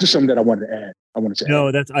that's just something that I wanted to add.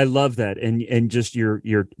 I love that. And just your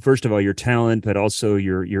first of all, your talent, but also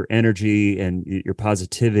your energy and your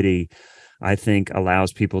positivity, I think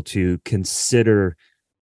allows people to consider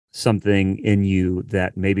something in you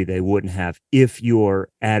that maybe they wouldn't have if your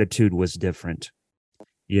attitude was different,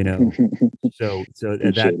 you know. so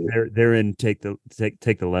that therein take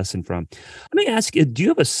the lesson from. Let me ask you, do you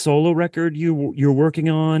have a solo record you're working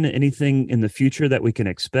on? Anything in the future that we can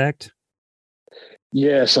expect?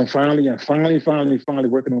 Yes, I'm finally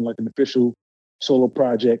working on like an official solo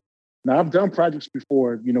project. Now I've done projects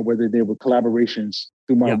before, you know, whether they were collaborations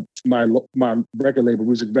through my record label,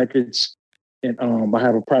 Music Records, and I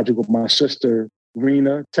have a project with my sister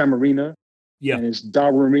Tamarina. Yeah, and it's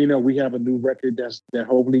Daru Jones. We have a new record that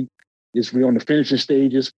hopefully we're on the finishing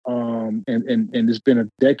stages. And it's been a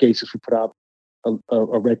decade since we put out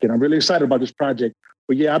a record. I'm really excited about this project.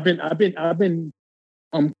 But yeah,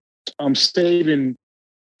 I'm saving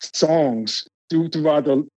songs throughout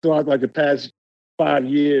like the past 5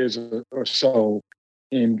 years or so,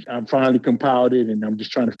 and I'm finally compiled it, and I'm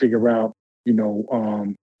just trying to figure out, you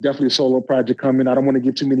know, definitely a solo project coming. I don't want to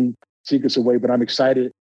give too many secrets away, but I'm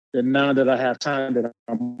excited that now that I have time that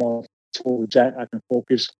I'm off tour with Jack, I can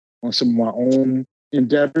focus on some of my own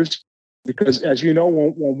endeavors. Because as you know,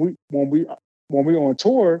 when we're on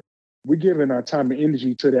tour, we're giving our time and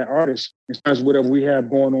energy to that artist. And sometimes whatever we have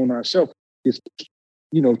going on ourselves is,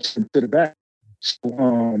 you know, to the back.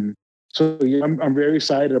 So yeah, I'm very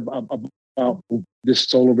excited about this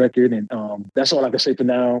solo record, and that's all I can say for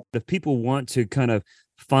now. If people want to kind of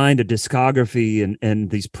find a discography and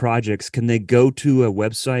these projects, can they go to your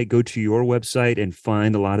website and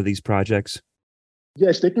find a lot of these projects?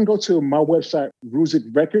 Yes, they can go to my website, Rusic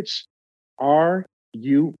Records,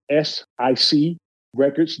 RUSIC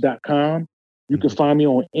records.com. You can find me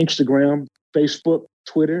on Instagram, Facebook,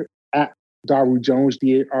 Twitter at Daru Jones,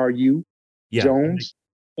 Daru Jones.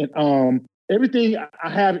 And everything I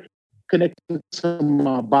have connected to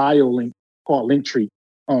my bio link called Linktree.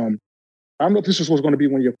 I don't know if this was going to be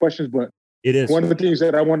one of your questions, but it is. One of the things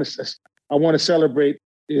that I want to celebrate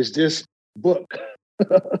is this book.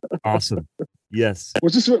 Awesome. Yes.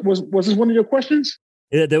 Was this one of your questions?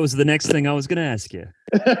 Yeah, that was the next thing I was going to ask you.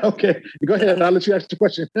 Okay, go ahead. I'll let you ask the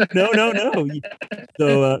question.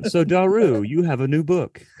 No. So Daru, you have a new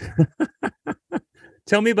book.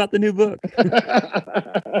 Tell me about the new book.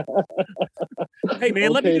 Hey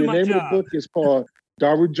man, let me do my job. The name of the book is called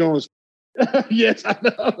Daru Jones. Yes, I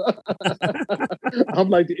know. I'm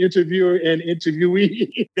like the interviewer and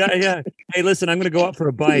interviewee. Yeah. Hey, listen, I'm going to go out for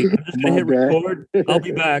a bike. I'm just going to hit record. I'll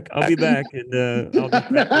be back. And I'll be back.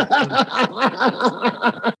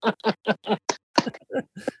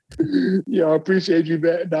 Yeah, I appreciate you,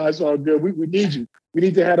 man. No, it's all good. We need you. We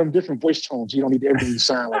need to have them different voice tones. You don't need everything to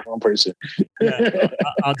sound like one person. Yeah,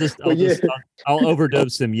 I'll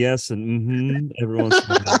overdose them. Yes, and everyone's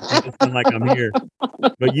sound like I'm here.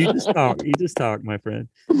 But you just talk, my friend.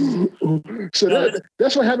 So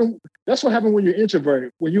that's what happened. That's what happened when you're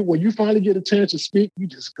introverted. When you finally get a chance to speak, you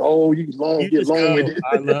just go. You get long with it.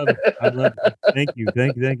 I love it. Thank you.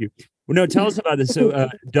 Well, no, tell us about this. So,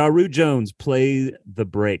 Daru Jones, Play the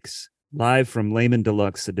Breaks, live from Layman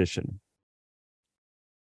Deluxe edition.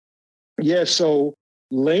 Yeah, so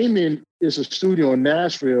Layman is a studio in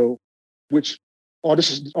Nashville, which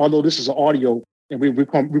although this is an audio, and we're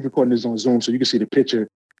recording this on Zoom, so you can see the picture.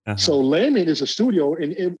 Uh-huh. So Layman is a studio,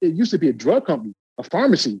 and it used to be a drug company, a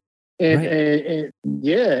pharmacy, and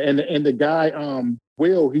the guy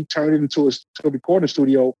Will, he turned it into a recording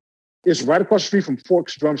studio. It's right across the street from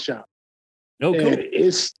Forks Drum Shop. Oh, cool. And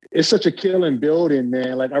it's such a killing building,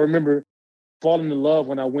 man. Like I remember falling in love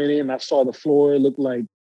when I went in and I saw the floor. It looked like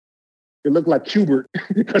Qbert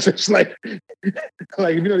because it's like you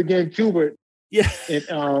know the game Qbert. Yeah.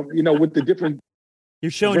 And with the different.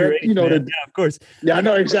 You're showing your age, yeah, of course. Yeah, I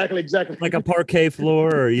know exactly. Like a parquet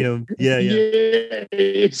floor, or yeah. Yeah,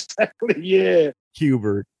 exactly. Yeah.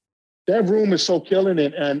 Qbert. That room is so killing,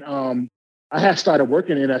 and I had started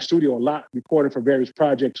working in that studio a lot, recording for various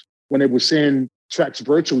projects when they would send tracks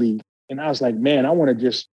virtually, and I was like, man, I want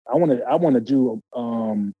to do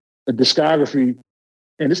a discography.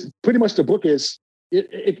 And this pretty much the book is,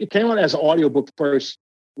 it came out as an audiobook first,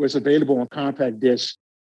 where it's available on compact disc.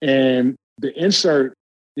 And the insert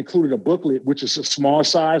included a booklet, which is a small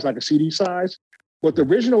size, like a CD size. But the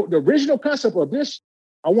original concept of this,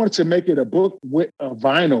 I wanted to make it a book with a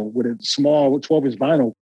vinyl, with a small 12-inch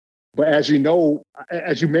vinyl. But as you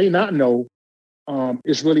may not know,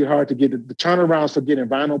 it's really hard to get the turnarounds for getting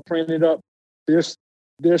vinyl printed up.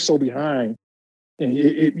 They're so behind. And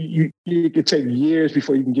it could take years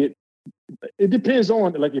before you can get. It depends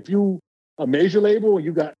on, like, if you a major label and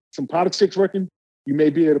you got some politics working, you may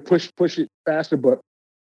be able to push it faster. But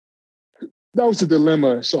that was the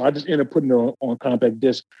dilemma. So I just ended up putting it on compact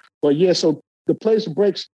disc. But yeah, so the Plays the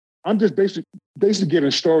Breaks, I'm just basically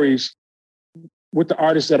giving stories with the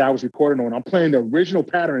artists that I was recording on. I'm playing the original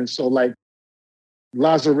patterns. So like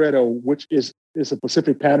Lazaretto, which is a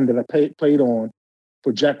Pacific pattern that I played on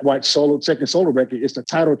for Jack White's second solo record. It's the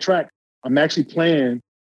title track. I'm actually playing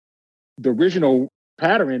the original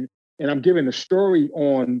pattern, and I'm giving a story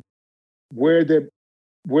on where that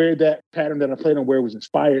pattern that I played on, where it was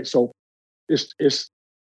inspired. So it's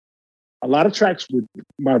a lot of tracks with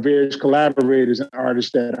my various collaborators and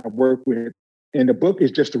artists that I work with. And the book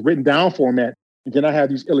is just a written down format. And then I have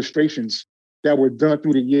these illustrations that were done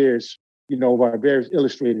through the years, by various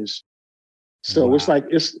illustrators. So wow. It's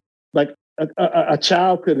like a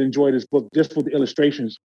child could enjoy this book just for the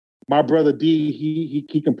illustrations. My brother D,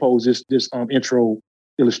 he composed this intro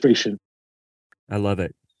illustration. I love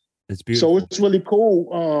it. It's beautiful. So it's really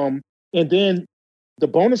cool. And then the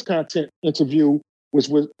bonus content interview was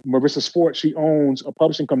with Marissa Sport. She owns a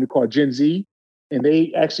publishing company called Gen Z, and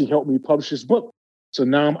they actually helped me publish this book. So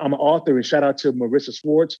now I'm an author, and shout out to Marissa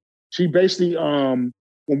Swartz. She basically,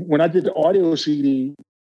 when I did the audio CD,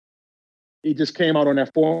 it just came out on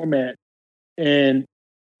that format. And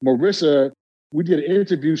Marissa, we did an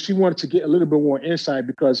interview. She wanted to get a little bit more insight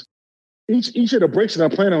because each of the breaks that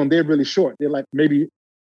I'm playing on, they're really short. They're like maybe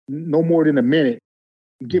no more than a minute,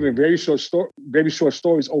 giving very short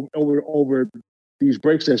stories over these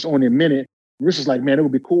breaks that's only a minute. Marissa's like, man, it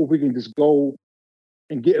would be cool if we can just go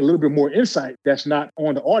and get a little bit more insight that's not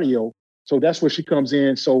on the audio. So that's where she comes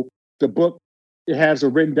in. So the book, it has a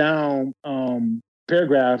written down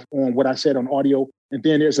paragraph on what I said on audio. And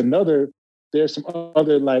then there's some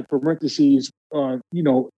other like parentheses,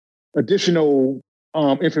 additional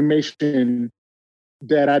information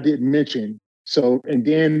that I didn't mention. So, and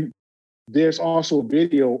then there's also a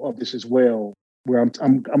video of this as well, where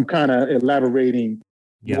I'm kind of elaborating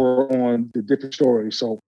more on the different stories.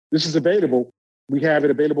 So this is available. We have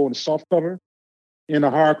it available in the soft cover, in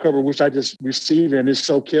a hardcover, which I just received, and it's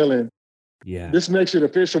so killing. Yeah, this makes it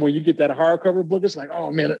official when you get that hardcover book. It's like,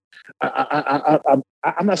 oh man,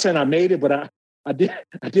 I'm not saying I made it, but I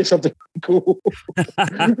did something cool.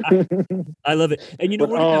 I love it,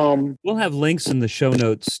 and we'll have links in the show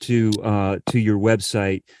notes to your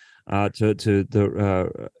website,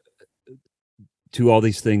 to all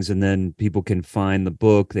these things, and then people can find the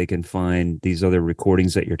book. They can find these other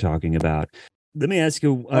recordings that you're talking about. Let me ask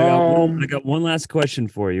you, I got one last question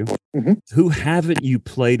for you. Mm-hmm. Who haven't you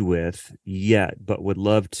played with yet, but would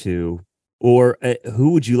love to, or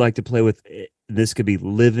who would you like to play with? This could be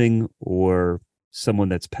living or someone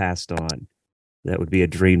that's passed on that would be a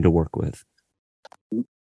dream to work with? Okay,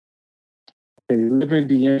 living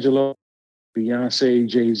D'Angelo, Beyonce,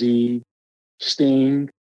 Jay-Z, Sting,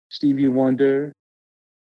 Stevie Wonder,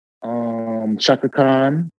 Chaka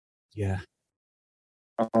Khan. Yeah.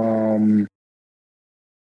 I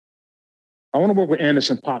want to work with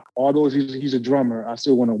Anderson .Paak. Although he's a drummer, I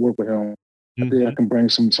still want to work with him. I think I can bring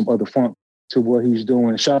some other funk to what he's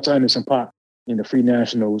doing. Shout out to Anderson .Paak in the Free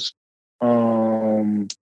Nationals.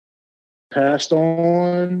 Passed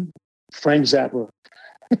on, Frank Zappa.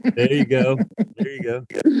 There you go.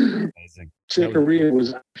 Amazing. Chick Corea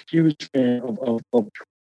was a huge fan of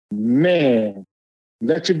man.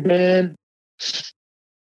 Electric Band,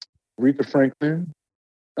 Aretha Franklin,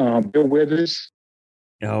 Bill Withers.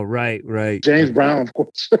 Oh, right. James Brown, of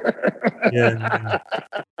course. Yeah.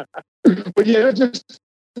 But yeah, just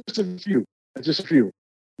a few. Just a few.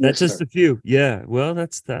 That's just a few. Yeah. Well,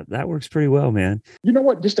 that works pretty well, man. You know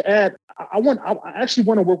what? Just to add, I actually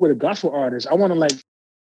want to work with a gospel artist. I want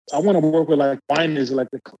to work with like whiners, like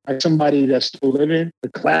somebody that's still living, the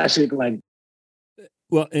classic, like.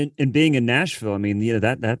 Well, and being in Nashville, I mean,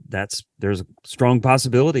 that's there's a strong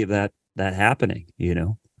possibility of that happening,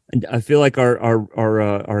 And I feel like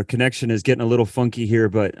our connection is getting a little funky here,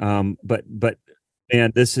 but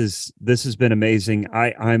man, this has been amazing.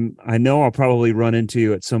 I know I'll probably run into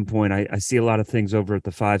you at some point. I see a lot of things over at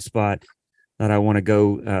the 5 spot that I want to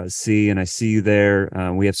go see, and I see you there.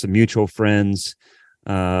 We have some mutual friends.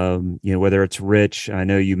 Whether it's Rich, I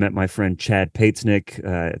know you met my friend Chad Patesnick.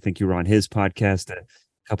 I think you were on his podcast a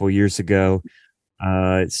couple of years ago.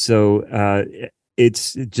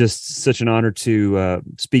 It's just such an honor to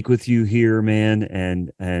speak with you here, man.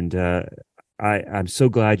 And I'm so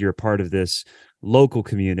glad you're a part of this local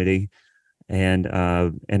community and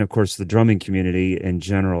of course the drumming community in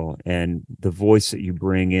general, and the voice that you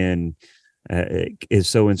bring in is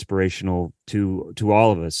so inspirational to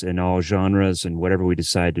all of us in all genres and whatever we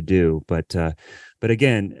decide to do. But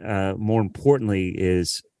again, more importantly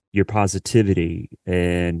is your positivity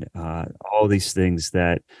and all these things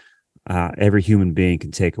that every human being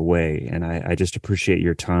can take away. And I just appreciate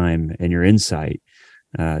your time and your insight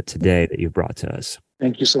today that you've brought to us.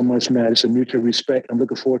 Thank you so much, Matt. It's a mutual respect. I'm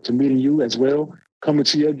looking forward to meeting you as well, coming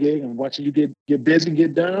to your gig and watching you get busy,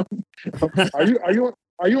 get down.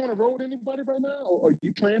 Are you on the road, anybody right now, or are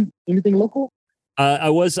you playing anything local? I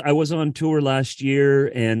was on tour last year,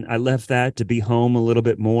 and I left that to be home a little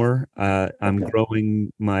bit more. I'm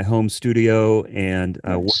growing my home studio and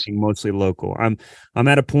working mostly local. I'm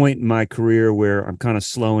at a point in my career where I'm kind of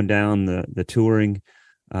slowing down the touring.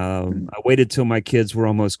 I waited till my kids were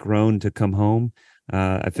almost grown to come home.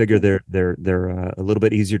 I figure they're a little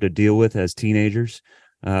bit easier to deal with as teenagers.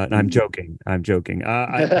 And I'm joking.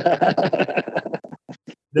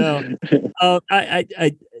 No,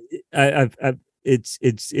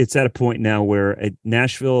 it's at a point now where at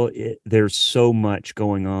Nashville, there's so much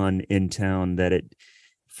going on in town that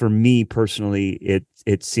for me personally,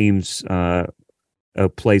 it seems a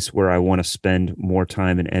place where I want to spend more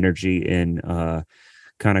time and energy in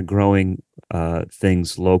kind of growing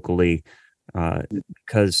things locally,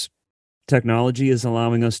 because technology is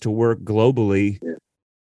allowing us to work globally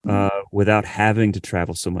without having to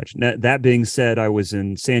travel so much. Now, that being said, I was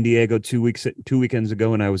in San Diego 2 weekends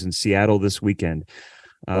ago, and I was in Seattle this weekend.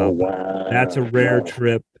 Wow. That's a rare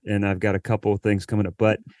trip, and I've got a couple of things coming up,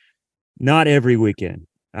 but not every weekend.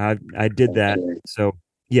 I did that. So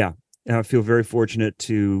yeah, I feel very fortunate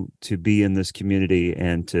to be in this community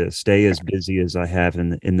and to stay as busy as I have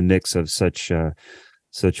in the mix of such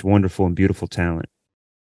wonderful and beautiful talent.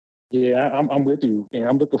 Yeah, I'm with you, and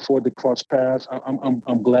I'm looking forward to cross paths.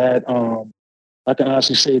 I'm glad. I can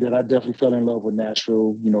honestly say that I definitely fell in love with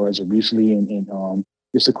Nashville, as of recently, and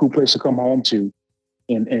it's a cool place to come home to.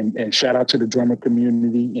 And shout out to the drummer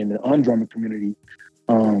community and the undrummer community.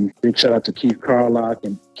 Big shout out to Keith Carlock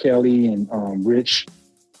and Kelly and Rich,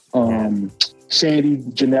 Sandy,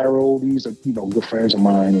 Gennaro. These are good friends of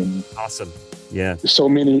mine. And awesome. Yeah, there's so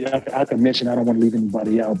many I can mention. I don't want to leave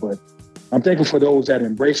anybody out, but I'm thankful for those that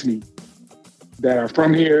embrace me, that are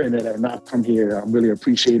from here and that are not from here. I really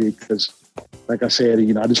appreciate it because, like I said,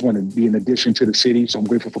 I just want to be an addition to the city. So I'm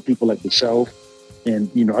grateful for people like yourself. And,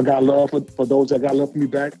 I got love for those that got love for me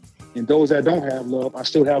back. And those that don't have love, I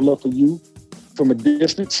still have love for you from a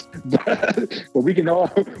distance. But we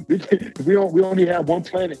only have one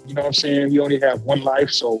planet, you know what I'm saying? We only have one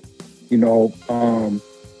life. So,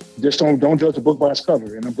 just don't judge the book by its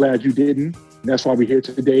cover. And I'm glad you didn't. And that's why we're here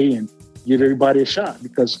today and give everybody a shot,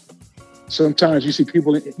 because sometimes you see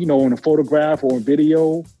people, in a photograph or a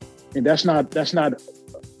video, and that's not,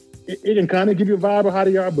 it can kind of give you a vibe of how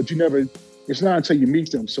they are, but they It's not until you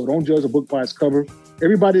meet them. So don't judge a book by its cover.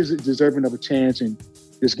 Everybody is deserving of a chance, and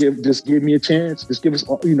just give me a chance. Just give us,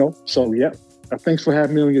 So yeah, thanks for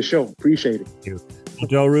having me on your show. Appreciate it. Thank you. Well,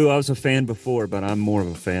 Daru, I was a fan before, but I'm more of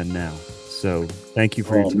a fan now. So thank you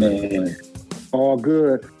for your time. Man. All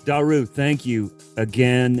good. Daru, thank you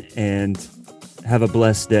again, and have a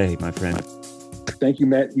blessed day, my friend. Thank you,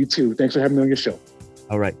 Matt. You too. Thanks for having me on your show.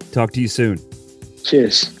 All right. Talk to you soon.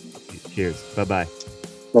 Cheers. Cheers. Bye-bye.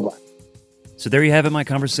 Bye-bye. So there you have it, my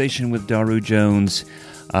conversation with Daru Jones.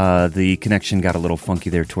 The connection got a little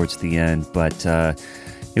funky there towards the end, but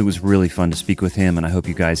it was really fun to speak with him, and I hope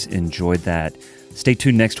you guys enjoyed that. Stay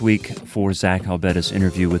tuned next week for Zach Albetta's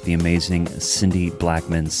interview with the amazing Cindy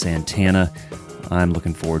Blackman Santana. I'm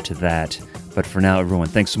looking forward to that. But for now, everyone,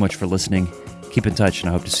 thanks so much for listening. Keep in touch, and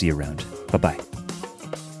I hope to see you around. Bye-bye.